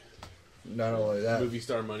have like Not only that, movie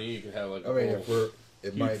star money. You could have like I mean, a if whole we're,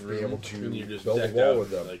 it huge might be room, able and you're to just build a decked wall out with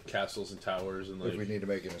them like castles and towers and if like we need to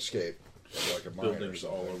make an escape, like a mine or buildings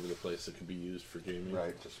all something. over the place that could be used for gaming.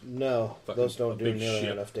 Right. No, Fucking those don't a do big nearly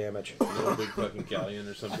ship. enough damage. A little big fucking galleon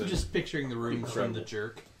or something. I'm just picturing the room from The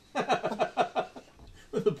Jerk.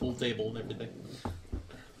 With the pool table and everything.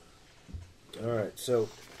 Alright, so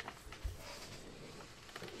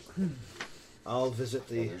I'll visit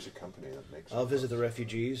the There's a company that makes. I'll visit the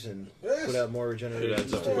refugees and Yes. put out more regeneration.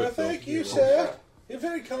 adds up to- quick. Thank you, sir. You're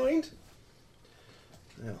very kind.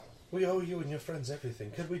 Yeah. We owe you and your friends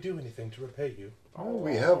everything. Could we do anything to repay you? Oh,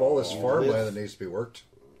 we have all this farmland that needs to be worked.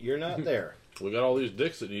 You're not there. We got all these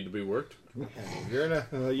dicks that need to be worked. You're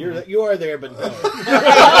not. You are there, but no.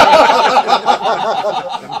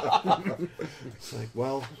 It's like,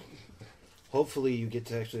 well, hopefully you get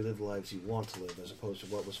to actually live the lives you want to live, as opposed to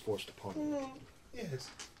what was forced upon you. Yes,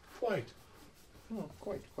 quite. Oh,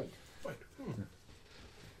 quite. Hmm.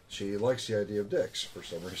 She likes the idea of dicks for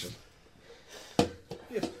some reason.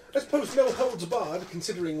 Yes, I suppose no holds barred,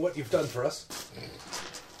 considering what you've done for us.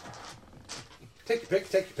 Take your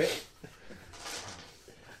pick.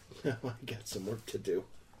 I got some work to do.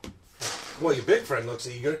 Well, your big friend looks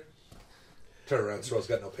eager. Turn around, Sorrel's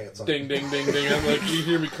got no pants on. Ding, ding, ding, ding. I'm like, you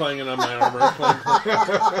hear me clanging on my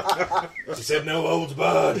armor. She said no holds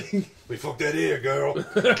barred. We fucked that ear, girl.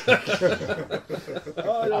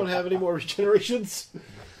 Oh, I don't have any more regenerations.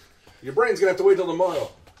 Your brain's gonna have to wait till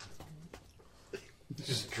tomorrow.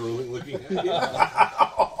 Just drooling, looking at you.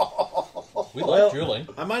 We like drooling.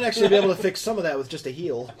 I might actually be able to fix some of that with just a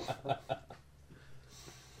heal.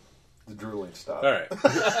 The drooling stop. All right.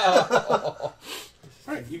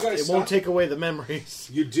 All right, you guys. It won't take away the memories.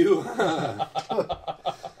 You do.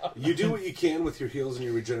 You do what you can with your heals and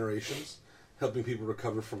your regenerations, helping people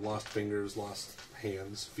recover from lost fingers, lost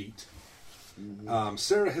hands, feet.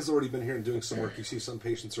 Sarah has already been here and doing some work. You see some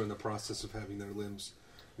patients are in the process of having their limbs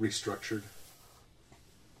restructured.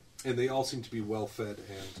 And they all seem to be well fed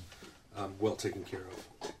and well taken care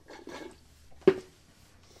of.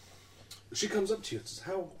 She comes up to you and says,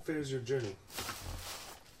 "How fares your journey?"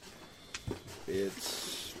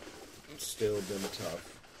 It's still been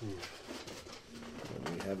tough.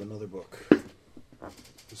 And we have another book.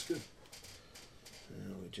 That's good.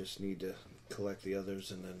 We just need to collect the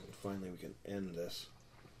others, and then finally we can end this.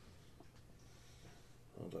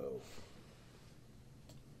 Although,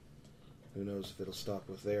 who knows if it'll stop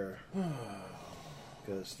with there.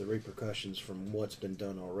 Because the repercussions from what's been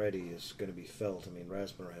done already is going to be felt. I mean,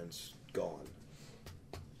 Rasmuren's gone.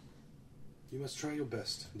 You must try your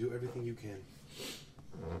best. Do everything you can.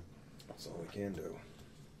 That's all we can do.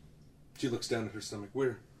 She looks down at her stomach.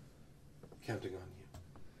 We're counting on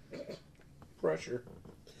you. Pressure.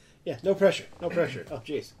 Yeah, no pressure. No pressure. Oh,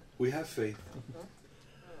 jeez. We have faith.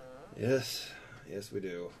 Yes. Yes, we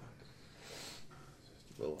do.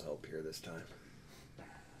 A little help here this time.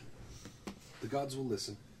 The gods will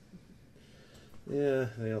listen. Yeah,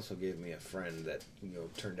 they also gave me a friend that,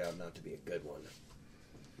 turned out not to be a good one.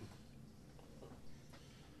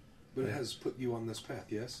 But it has put you on this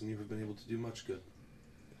path, yes? And you have been able to do much good.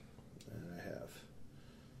 And I have.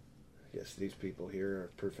 I guess these people here are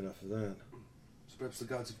proof enough of that. So perhaps the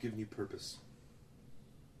gods have given you purpose.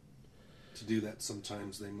 To do that,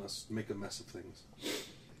 sometimes they must make a mess of things.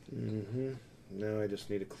 Mm-hmm. Now I just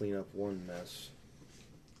need to clean up one mess.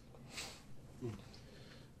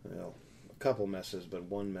 Well, a couple messes, but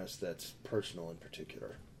one mess that's personal in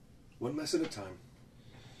particular. One mess at a time.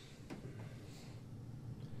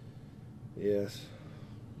 Yes.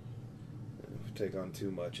 If I take on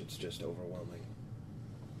too much, it's just overwhelming.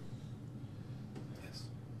 Yes.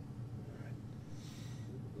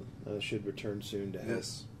 All right. I should return soon to help.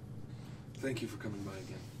 Yes. Thank you for coming by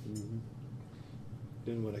again. Mm-hmm.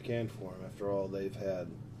 Doing what I can for them after all they've had.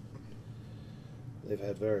 They've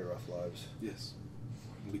had very rough lives. Yes.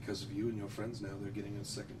 And because of you and your friends now, they're getting a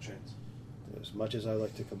second chance. As much as I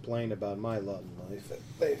like to complain about my lot in life,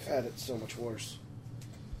 they've had it so much worse.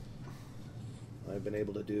 I've been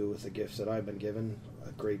able to do with the gifts that I've been given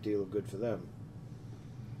a great deal of good for them.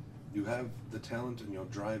 You have the talent and your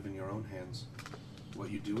drive in your own hands. What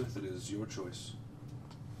you do with it is your choice.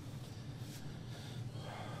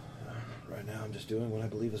 Right now I'm just doing what I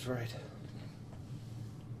believe is right.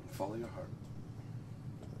 Follow your heart.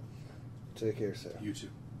 Take care, sir. You too.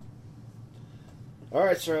 All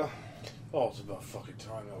right, sir. Oh, it's about fucking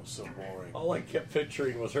time. That was so boring. All I kept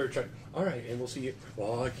picturing was her trying, all right, and we'll see you.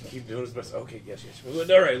 Well, I can keep doing his best. Okay, yes.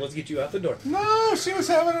 All right, let's get you out the door. No, she was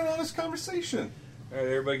having an honest conversation. All right,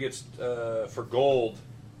 everybody gets, for gold,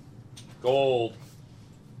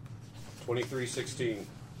 2316.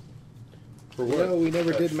 For what? No, we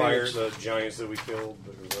never did fire manage. the giants that we killed.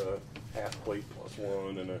 There's a half plate plus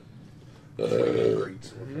one and a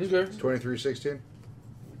great. Okay. 2316.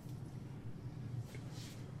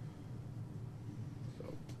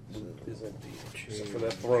 Is empty. Except for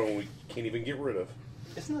that throne we can't even get rid of.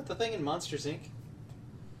 Isn't that the thing in Monsters, Inc.?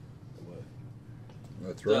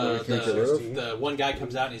 The throne we can't get rid of? The one guy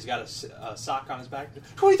comes out and he's got a sock on his back.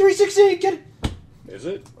 2316, get it! Is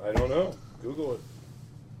it? I don't know. Google it.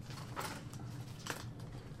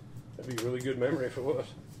 That'd be a really good memory if it was.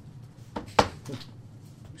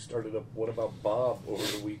 We started up What About Bob over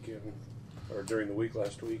the weekend, or during the week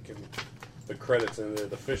last week, and the credits and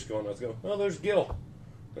the fish going, I was going, oh, there's Gil.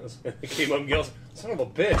 It came up and Gil said, son of a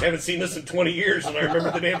bitch, I haven't seen this in 20 years, and I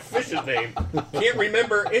remember the damn fish's name. Can't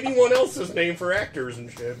remember anyone else's name for actors and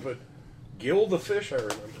shit, but Gil the fish I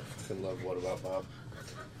remember. I love What About Bob.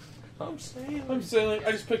 I'm saying.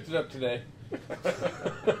 I just picked it up today.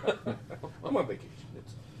 I'm on vacation.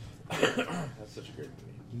 That's such a great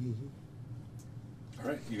movie. Mm-hmm. All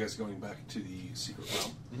right, you guys going back to the secret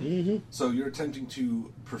realm. Mm-hmm. So you're attempting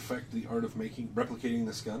to perfect the art of replicating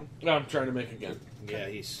this gun? No, I'm trying to make a gun. Yeah,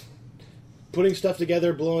 he's putting stuff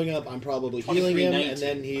together, blowing up. I'm probably healing him, and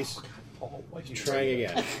then he's trying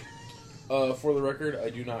again. For the record, I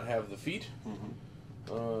do not have the feat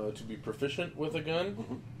to be proficient with a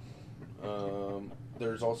gun.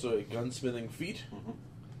 There's also a gunsmithing feat.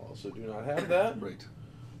 Also do not have that. Right.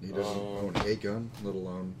 He doesn't own a gun, let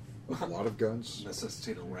alone a lot of guns.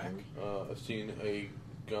 Necessitate a rack. I've seen a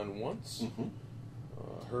gun once.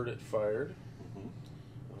 Heard it fired.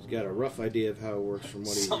 got a rough idea of how it works from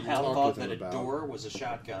what he Somehow talked thought with him that a about. door was a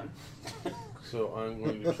shotgun. So I'm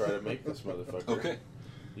going to try to make this motherfucker. Okay.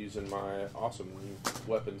 Using my awesome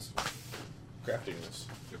weapons craftingness.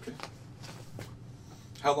 Okay.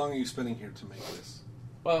 How long are you spending here to make this?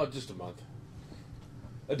 Well, just a month.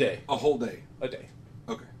 A day. A whole day? A day.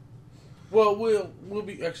 Okay. Well, we'll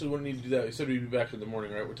be... Actually, we don't need to do that. We said we'd be back in the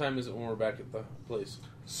morning, right? What time is it when we're back at the place?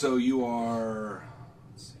 So you are...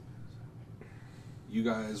 Let's see. You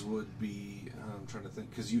guys would be... I'm trying to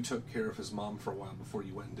think. Because you took care of his mom for a while before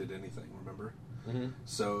you went and did anything, remember? Mm-hmm.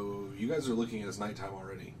 So you guys are looking at his nighttime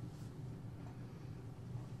already.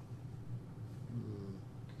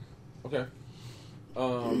 Okay.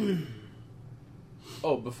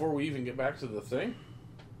 Oh, before we even get back to the thing?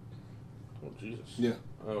 Oh, Jesus. Yeah.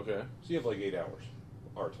 Okay. So you have like 8 hours.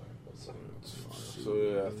 Our time. That's fine. So,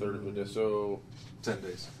 yeah, a third of a day. So... 10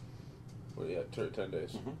 days. Well, yeah, 10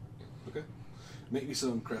 days. Mm-hmm. Okay. Make me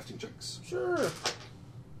some crafting checks. Sure. Okay.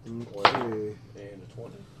 And a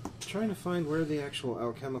 20. Trying to find where the actual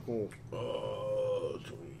alchemical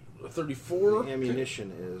 34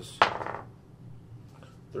 ammunition is.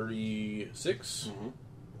 36.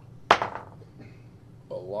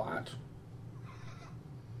 A lot.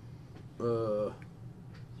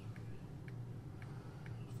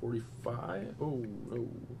 45. Oh no,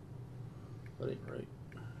 that ain't right.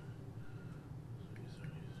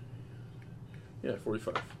 Yeah,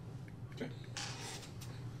 45. Okay.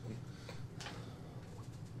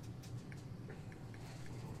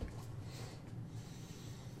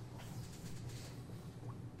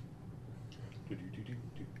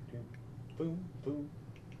 Boom, boom.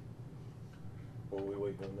 What are we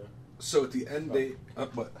waiting on now? So at the end date...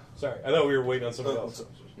 what? Sorry, I thought we were waiting on something else.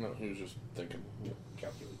 No, he was just thinking.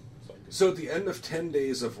 Calculating. So at the end of 10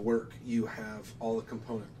 days of work, you have all the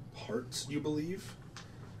component parts, you believe.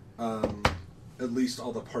 At least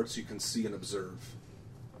all the parts you can see and observe.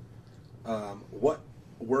 What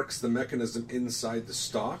works the mechanism inside the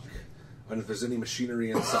stock, and if there's any machinery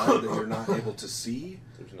inside that you're not able to see.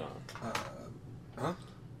 There's not. Huh?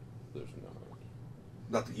 There's not.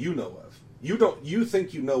 Not that you know of. You don't. You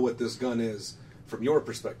think you know what this gun is from your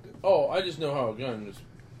perspective. Oh, I just know how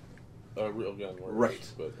a real gun works.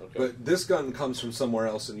 Right. But, okay. But this gun comes from somewhere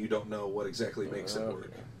else, and you don't know what exactly makes it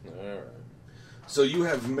work. All right. So you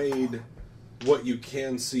have made what you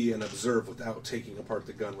can see and observe without taking apart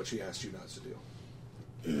the gun, which he asked you not to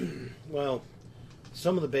do. Well,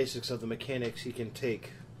 some of the basics of the mechanics he can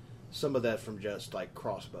take. Some of that from just like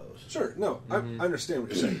crossbows. Sure. No, I understand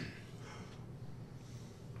what you're saying.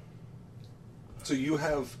 So you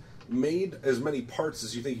have made as many parts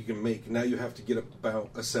as you think you can make. Now you have to get about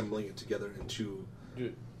assembling it together into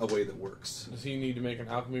a way that works. Does he need to make an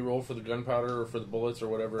alchemy roll for the gunpowder or for the bullets or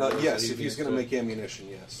whatever? Yes, if he's going to make ammunition,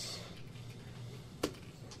 yes.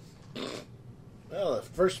 Well, the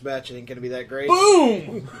first batch ain't going to be that great.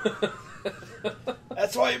 Boom!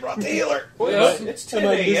 That's why you brought the healer. It's 10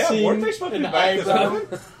 a.m. Weren't they supposed to be back this morning?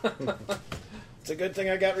 It's a good thing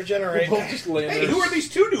I got regenerate. Hey, who are these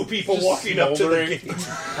two new people walking up to the gate?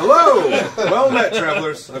 Hello! Well met,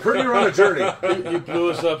 travelers. I've heard you're on a journey. You blew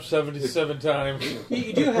us up 77 times.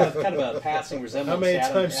 You do have kind of a passing resemblance. How many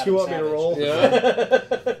times do you want me to roll?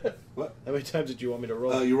 Yeah. What? How many times did you want me to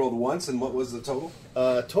roll? You rolled once, and what was the total?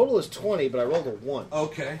 Total is 20, but I rolled a 1.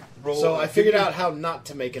 Okay. So I figured out how not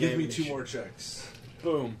to make an Give me ammunition. 2 more checks.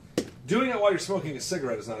 Boom. Doing it while you're smoking a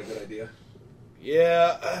cigarette is not a good idea.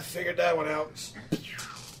 Yeah, I figured that one out.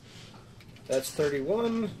 That's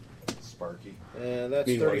 31. Sparky. And that's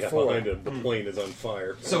Meanwhile, 34. behind him, the plane is on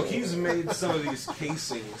fire. So he's made some of these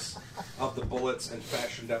casings of the bullets and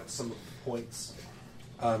fashioned out some of the points.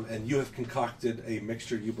 And you have concocted a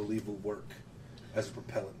mixture you believe will work as a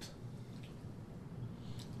propellant.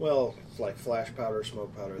 Well, it's like flash powder,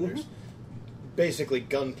 smoke powder. There's basically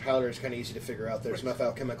gunpowder is kind of easy to figure out. There's enough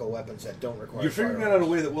alchemical weapons that don't require. You're figuring it out in a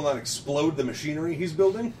way that will not explode the machinery he's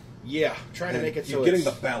building? Yeah, trying to make it so you're getting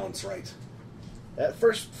it's- the balance right. That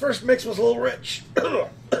first mix was a little rich.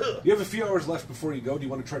 You have a few hours left before you go. Do you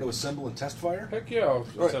want to try to assemble and test fire? Heck yeah, I'll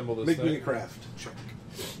All assemble this make thing. me a craft check.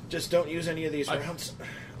 Just don't use any of these rounds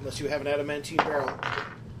unless you have an adamantine barrel.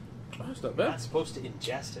 That's not You're bad. not supposed to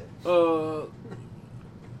ingest it.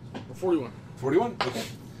 41. 41? Okay.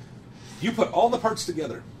 You put all the parts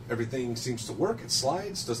together. Everything seems to work. It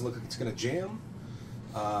slides. Doesn't look like it's going to jam.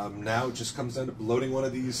 Now it just comes down to loading one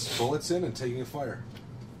of these bullets in and taking a fire.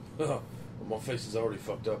 Oh, my face is already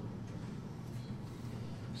fucked up.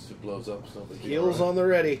 If it blows up, it's no big deal. Heels on the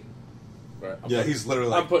ready. Right. He's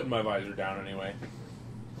literally I'm putting my visor down anyway.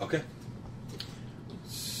 Okay.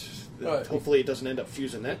 Hopefully it doesn't end up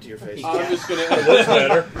fusing that to your face. I'm just going to... That's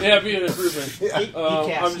better. Yeah, be an improvement. He I'm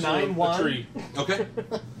cast just gonna- 9-1. a tree. Okay.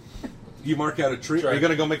 You mark out a tree. Try. Are you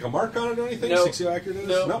going to go make a mark on it or anything? No. See how accurate it is?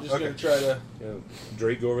 No, No? I'm just Okay. going to try to...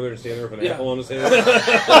 Drake go over there and stand there with an Yeah. apple on his hand.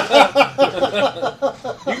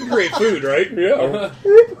 You can create food, right? Yeah.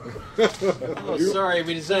 Oh, sorry,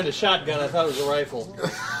 we designed a shotgun. I thought it was a rifle.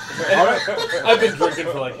 All right. I've been drinking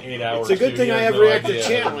for like 8 hours. It's a good too. thing You I have have no reactive idea.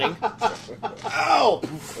 channeling. Ow!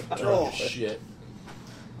 Oh, shit.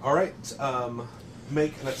 All right.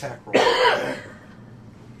 Make an attack roll.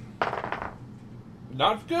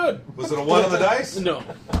 Not good. Was it a 1 on the dice? No.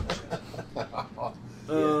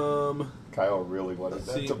 Kyle really wanted Let's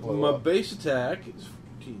that see. to blow My up. base attack is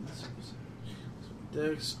 14.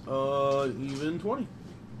 Dex, even 20.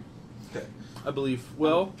 Okay. I believe.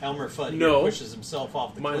 Well, Elmer Fudd no. pushes himself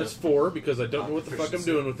off the Minus cliff. 4 because I don't know what the fuck I'm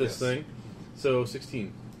Proficiency. doing with this Yes. thing. So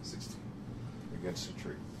 16 16 against a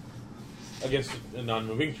tree. against a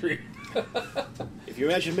non-moving tree. If you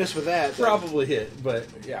imagine miss with that, then- Probably hit, but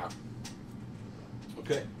yeah.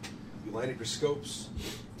 Okay. You line up your scopes.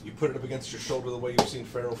 You put it up against your shoulder the way you've seen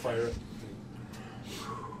Pharaoh fire it.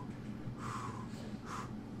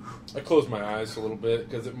 I close my eyes a little bit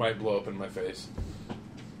because it might blow up in my face.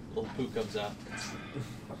 Little poo comes out.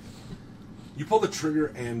 You pull the trigger,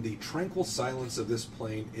 and the tranquil silence of this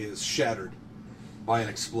plane is shattered by an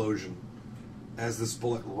explosion as this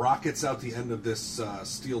bullet rockets out the end of this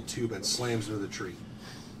steel tube and slams into the tree.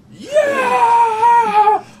 Yeah!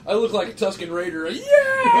 I look like a Tusken Raider. Yeah!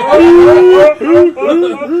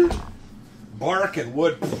 Bark and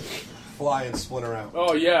wood fly and splinter out.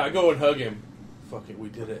 Oh yeah, I go and hug him. Fuck it, we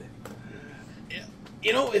did it.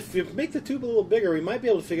 You know, if you make the tube a little bigger, we might be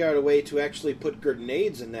able to figure out a way to actually put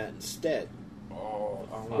grenades in that instead. Oh,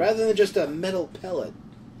 Rather than just a metal pellet.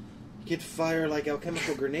 You could fire like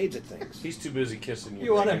alchemical grenades at things. He's too busy kissing you,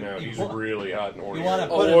 You wanna- right now. He's you wa- really hot and horny. You want to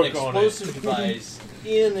right put now. an explosive device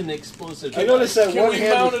in an explosive device. I noticed that Can one we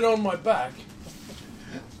hand. mount it on my back?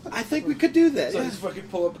 I think we could do that. So I Yeah. just fucking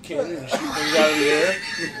pull up a cannon and shoot things out of the air?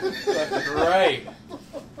 Fucking right.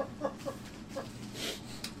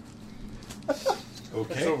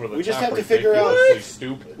 Okay. It's over the We just top have to figure out. ridiculously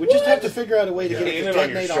stupid. We just have to figure out a way to get it Cannon to on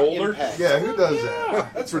your detonate on shoulder? impact. Yeah, who does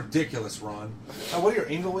that? That's ridiculous, Ron. What do your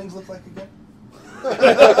angel wings look like again?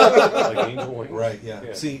 Like angel wings? Right, yeah.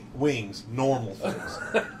 Yeah. See, wings, normal things.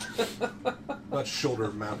 Not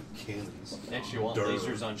shoulder-mounted cannons. Next, you want Durr.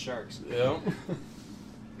 lasers on sharks. Yeah.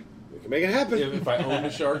 We can make it happen. If I owned the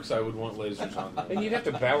sharks, I would want lasers on them. And you'd have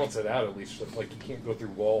to balance it out at least. So, like, you can't go through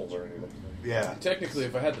walls or anything. Yeah. Technically,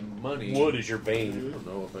 if I had the money... Wood is your I bane. don't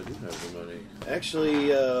know if I do have the money.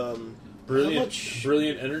 Actually, how much?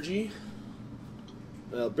 Brilliant energy?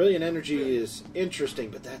 Well, brilliant energy is interesting,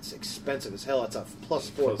 but that's expensive as hell. It's a +4 Plus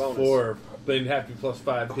bonus. 4. But it'd have to be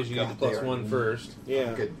 +5 because you need the +1 first.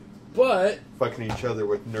 Yeah. Good. But Fucking each other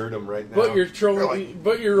with nerdom right now. But you're trolling.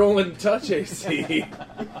 But you're rolling touch AC.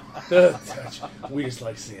 Touch. We just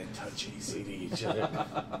like saying touch AC to each other.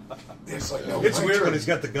 It's like it's weird when he's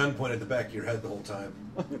got the gun pointed at the back of your head the whole time.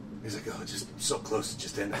 He's like, "Oh, just so close to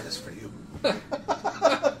just ending this for you."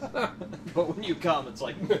 But when you come, it's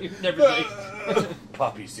like you never think.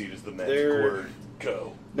 Poppy seed is the magic There- word.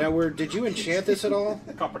 Go. Now, did you enchant this at all?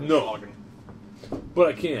 No. But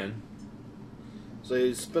I can.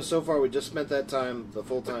 So far, we just spent that time, the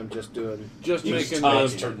full time, just doing... Just You making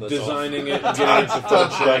just the, turn this designing off. it and getting it to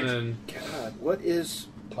function. And God, what is...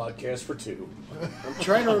 Podcast for 2. I'm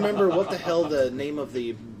trying to remember what the hell the name of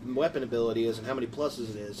the weapon ability is and how many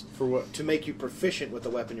pluses it is. For what? To make you proficient with the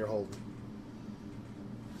weapon you're holding.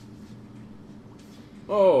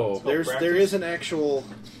 Oh. There is an actual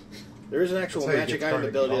That's how you magic get item started.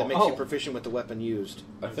 ability that makes Oh. you proficient with the weapon used.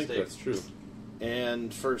 I think that's true.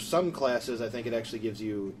 And for some classes, I think it actually gives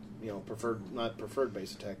you, not preferred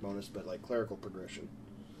base attack bonus, but like clerical progression.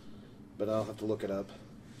 But I'll have to look it up.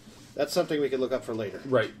 That's something we could look up for later.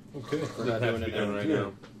 Right. Okay. We're not doing it now. right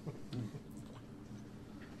now.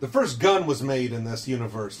 The first gun was made in this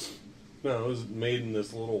universe. No, it was made in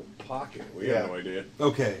this little pocket. We Yeah. have no idea.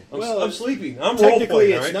 Okay. I'm sleeping. I'm Technically,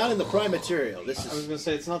 role-playing, it's right? not in the prime material. This I was is going to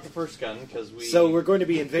say it's not the first gun because we. so we're going to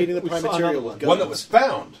be invading the We prime saw material another with guns. One that was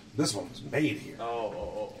found. This one was made here.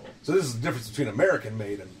 Oh, So this is the difference between American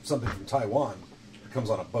made and something from Taiwan that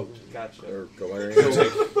comes on a boat. gotcha. Or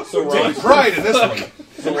Galarian. So Take Ron's, pride in this one.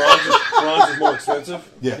 so Ron's is more expensive?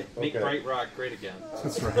 Yeah, Make Okay. Bright Rock great again.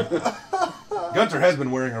 that's right. Gunter has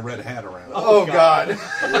been wearing a red hat around. Oh, God.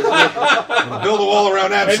 I'm gonna build a wall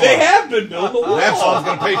around Absalom. And they have been building a wall. And Absalom's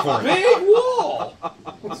going to pay for it. Big wall.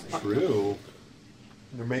 True.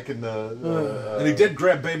 They're making the And he did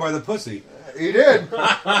grab Bay by the pussy. He did.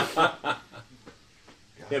 God,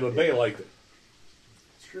 Yeah, but Bay liked it.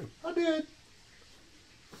 It's true. I did.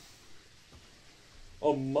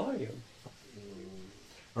 Oh, my.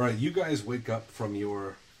 All right, you guys wake up from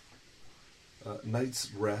your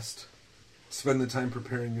night's rest, spend the time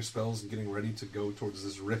preparing your spells and getting ready to go towards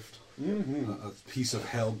this rift. A piece of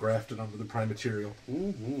hell grafted onto the prime material.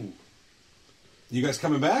 You guys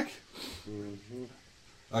coming back?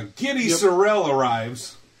 Giddy Sorrel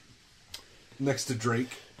arrives next to Drake.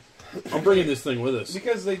 I'm bringing this thing with us.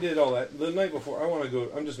 Because they did all that the night before.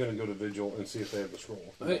 I'm just going to go to Vigil and see if they have the scroll.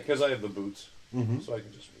 Because I have the boots, so I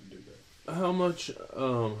can just do that. How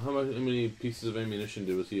many pieces of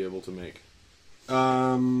ammunition was he able to make?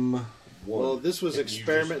 Well, this was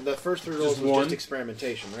experiment. The first 3 rolls was just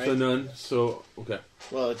experimentation, right? So none. So okay.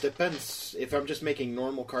 Well, it depends. If I'm just making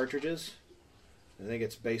normal cartridges, I think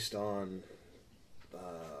it's based on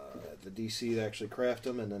the DC to actually craft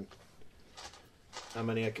them, and then how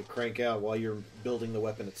many I could crank out while you're building the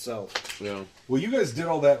weapon itself. Yeah. Well, you guys did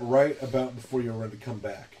all that right about before you were ready to come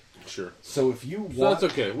back. Sure. So if you want,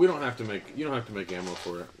 that's okay. We don't have to make. You don't have to make ammo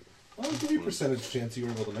for it. I'll give you a percentage chance you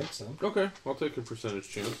were able to make some. Okay, I'll take a percentage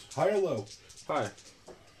chance. High or low? High.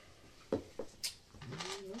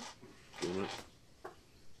 Damn it.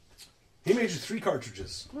 He made you 3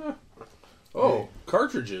 cartridges. Oh,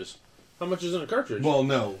 cartridges. How much is in a cartridge? Well,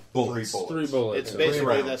 no, bullets. 3 bullets. It's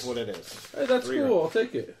basically that's what it is. Hey, that's 3 cool. rounds. I'll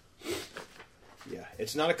take it. Yeah,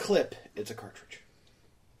 it's not a clip; it's a cartridge.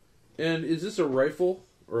 And is this a rifle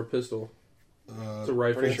or a pistol? It's a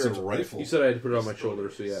rifle. Pretty sure it's a rifle. You said I had to put it on my shoulder,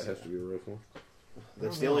 so yeah, it has to be a rifle.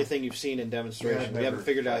 That's the only thing you've seen in demonstration. We haven't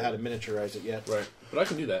figured out how to miniaturize it yet. Right, but I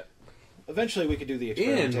can do that. Eventually, we could do the And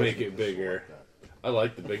experimentation. make it bigger. I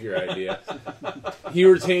like the bigger idea.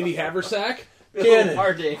 Here's handy haversack. Cannon.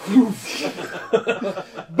 Hardy.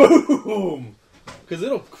 Boom! Because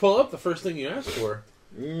it'll pull up the first thing you ask for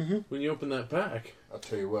when you open that pack. I'll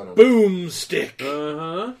tell you what. Boomstick.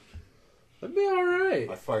 Uh-huh. That'd be all right.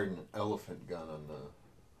 I fired an elephant gun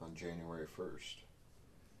on January 1st.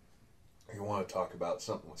 You want to talk about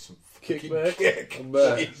something with some Kickback? kick? I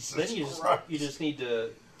bet. Jesus Then Christ. you just need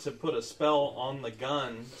to put a spell on the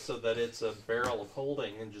gun so that it's a barrel of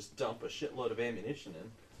holding and just dump a shitload of ammunition in.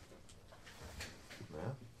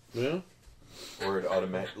 Yeah? Or it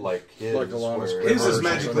automatic like his. Like a lot of where His is it-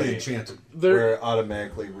 magically enchanted. where it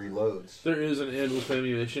automatically reloads. There is an end with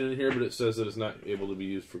ammunition in here, but it says that it's not able to be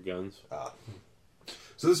used for guns.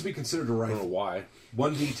 So this would be considered a I don't know rifle. why.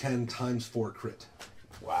 1d10 times 4 crit.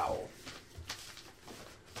 Wow.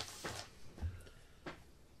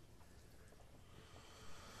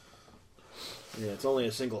 Yeah, it's only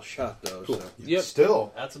a single shot though. Cool. So. Yep.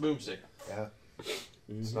 Still. That's a boomstick. Yeah.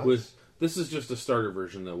 It's nice. This is just a starter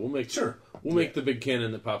version, though. We'll make the big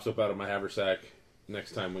cannon that pops up out of my haversack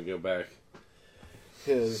next time we go back.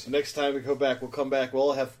 Because next time we go back, we'll come back.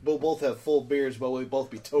 We'll both have full beards, but we'll both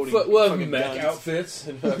be toting. We'll have fucking mech guns. outfits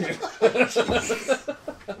and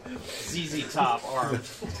ZZ Top armed.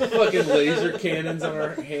 fucking laser cannons on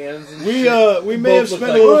our hands. And We may have spent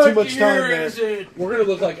a little too much time there. We're gonna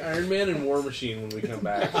look like Iron Man and War Machine when we come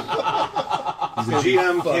back. The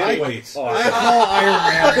GM can't wait. I call Iron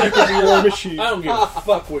Man. You can be War Machine. I don't give a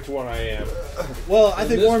fuck which one I am. Well, I In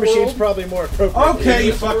think this War Machine's world- probably more appropriate. Okay,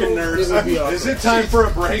 you this fucking world, nerds. it would be awesome. Is it time for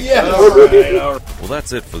a break? Yeah. All right. Well,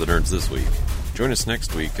 that's it for the nerds this week. Join us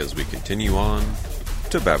next week as we continue on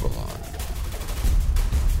to Babylon.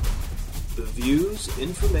 The views,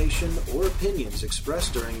 information, or opinions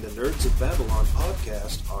expressed during the Nerds of Babylon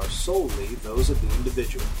podcast are solely those of the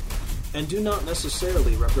individual, and do not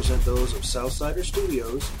necessarily represent those of Southsider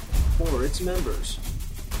Studios or its members.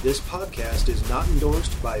 This podcast is not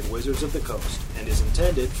endorsed by Wizards of the Coast and is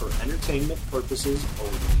intended for entertainment purposes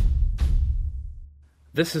only.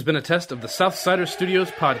 This has been a test of the Southsider Studios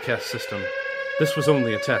podcast system. This was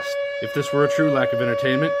only a test. If this were a true lack of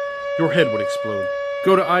entertainment, your head would explode.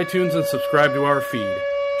 Go to iTunes and subscribe to our feed.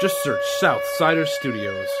 Just search Southsider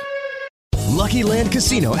Studios. Lucky Land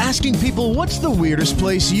Casino, asking people, what's the weirdest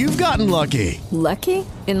place you've gotten lucky? Lucky?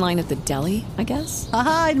 In line at the deli, I guess?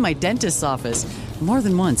 Aha, in my dentist's office. More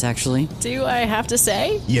than once, actually. Do I have to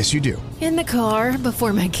say? Yes, you do. In the car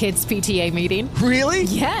before my kids' PTA meeting. Really?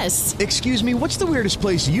 Yes. Excuse me, what's the weirdest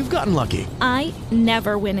place you've gotten lucky? I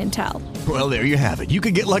never win and tell. Well, there you have it. You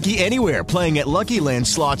can get lucky anywhere, playing at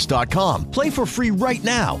LuckyLandSlots.com. Play for free right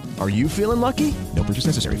now. Are you feeling lucky? No purchase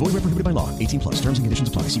necessary. Void where prohibited by law. 18+. Terms and conditions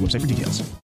apply. See website for details.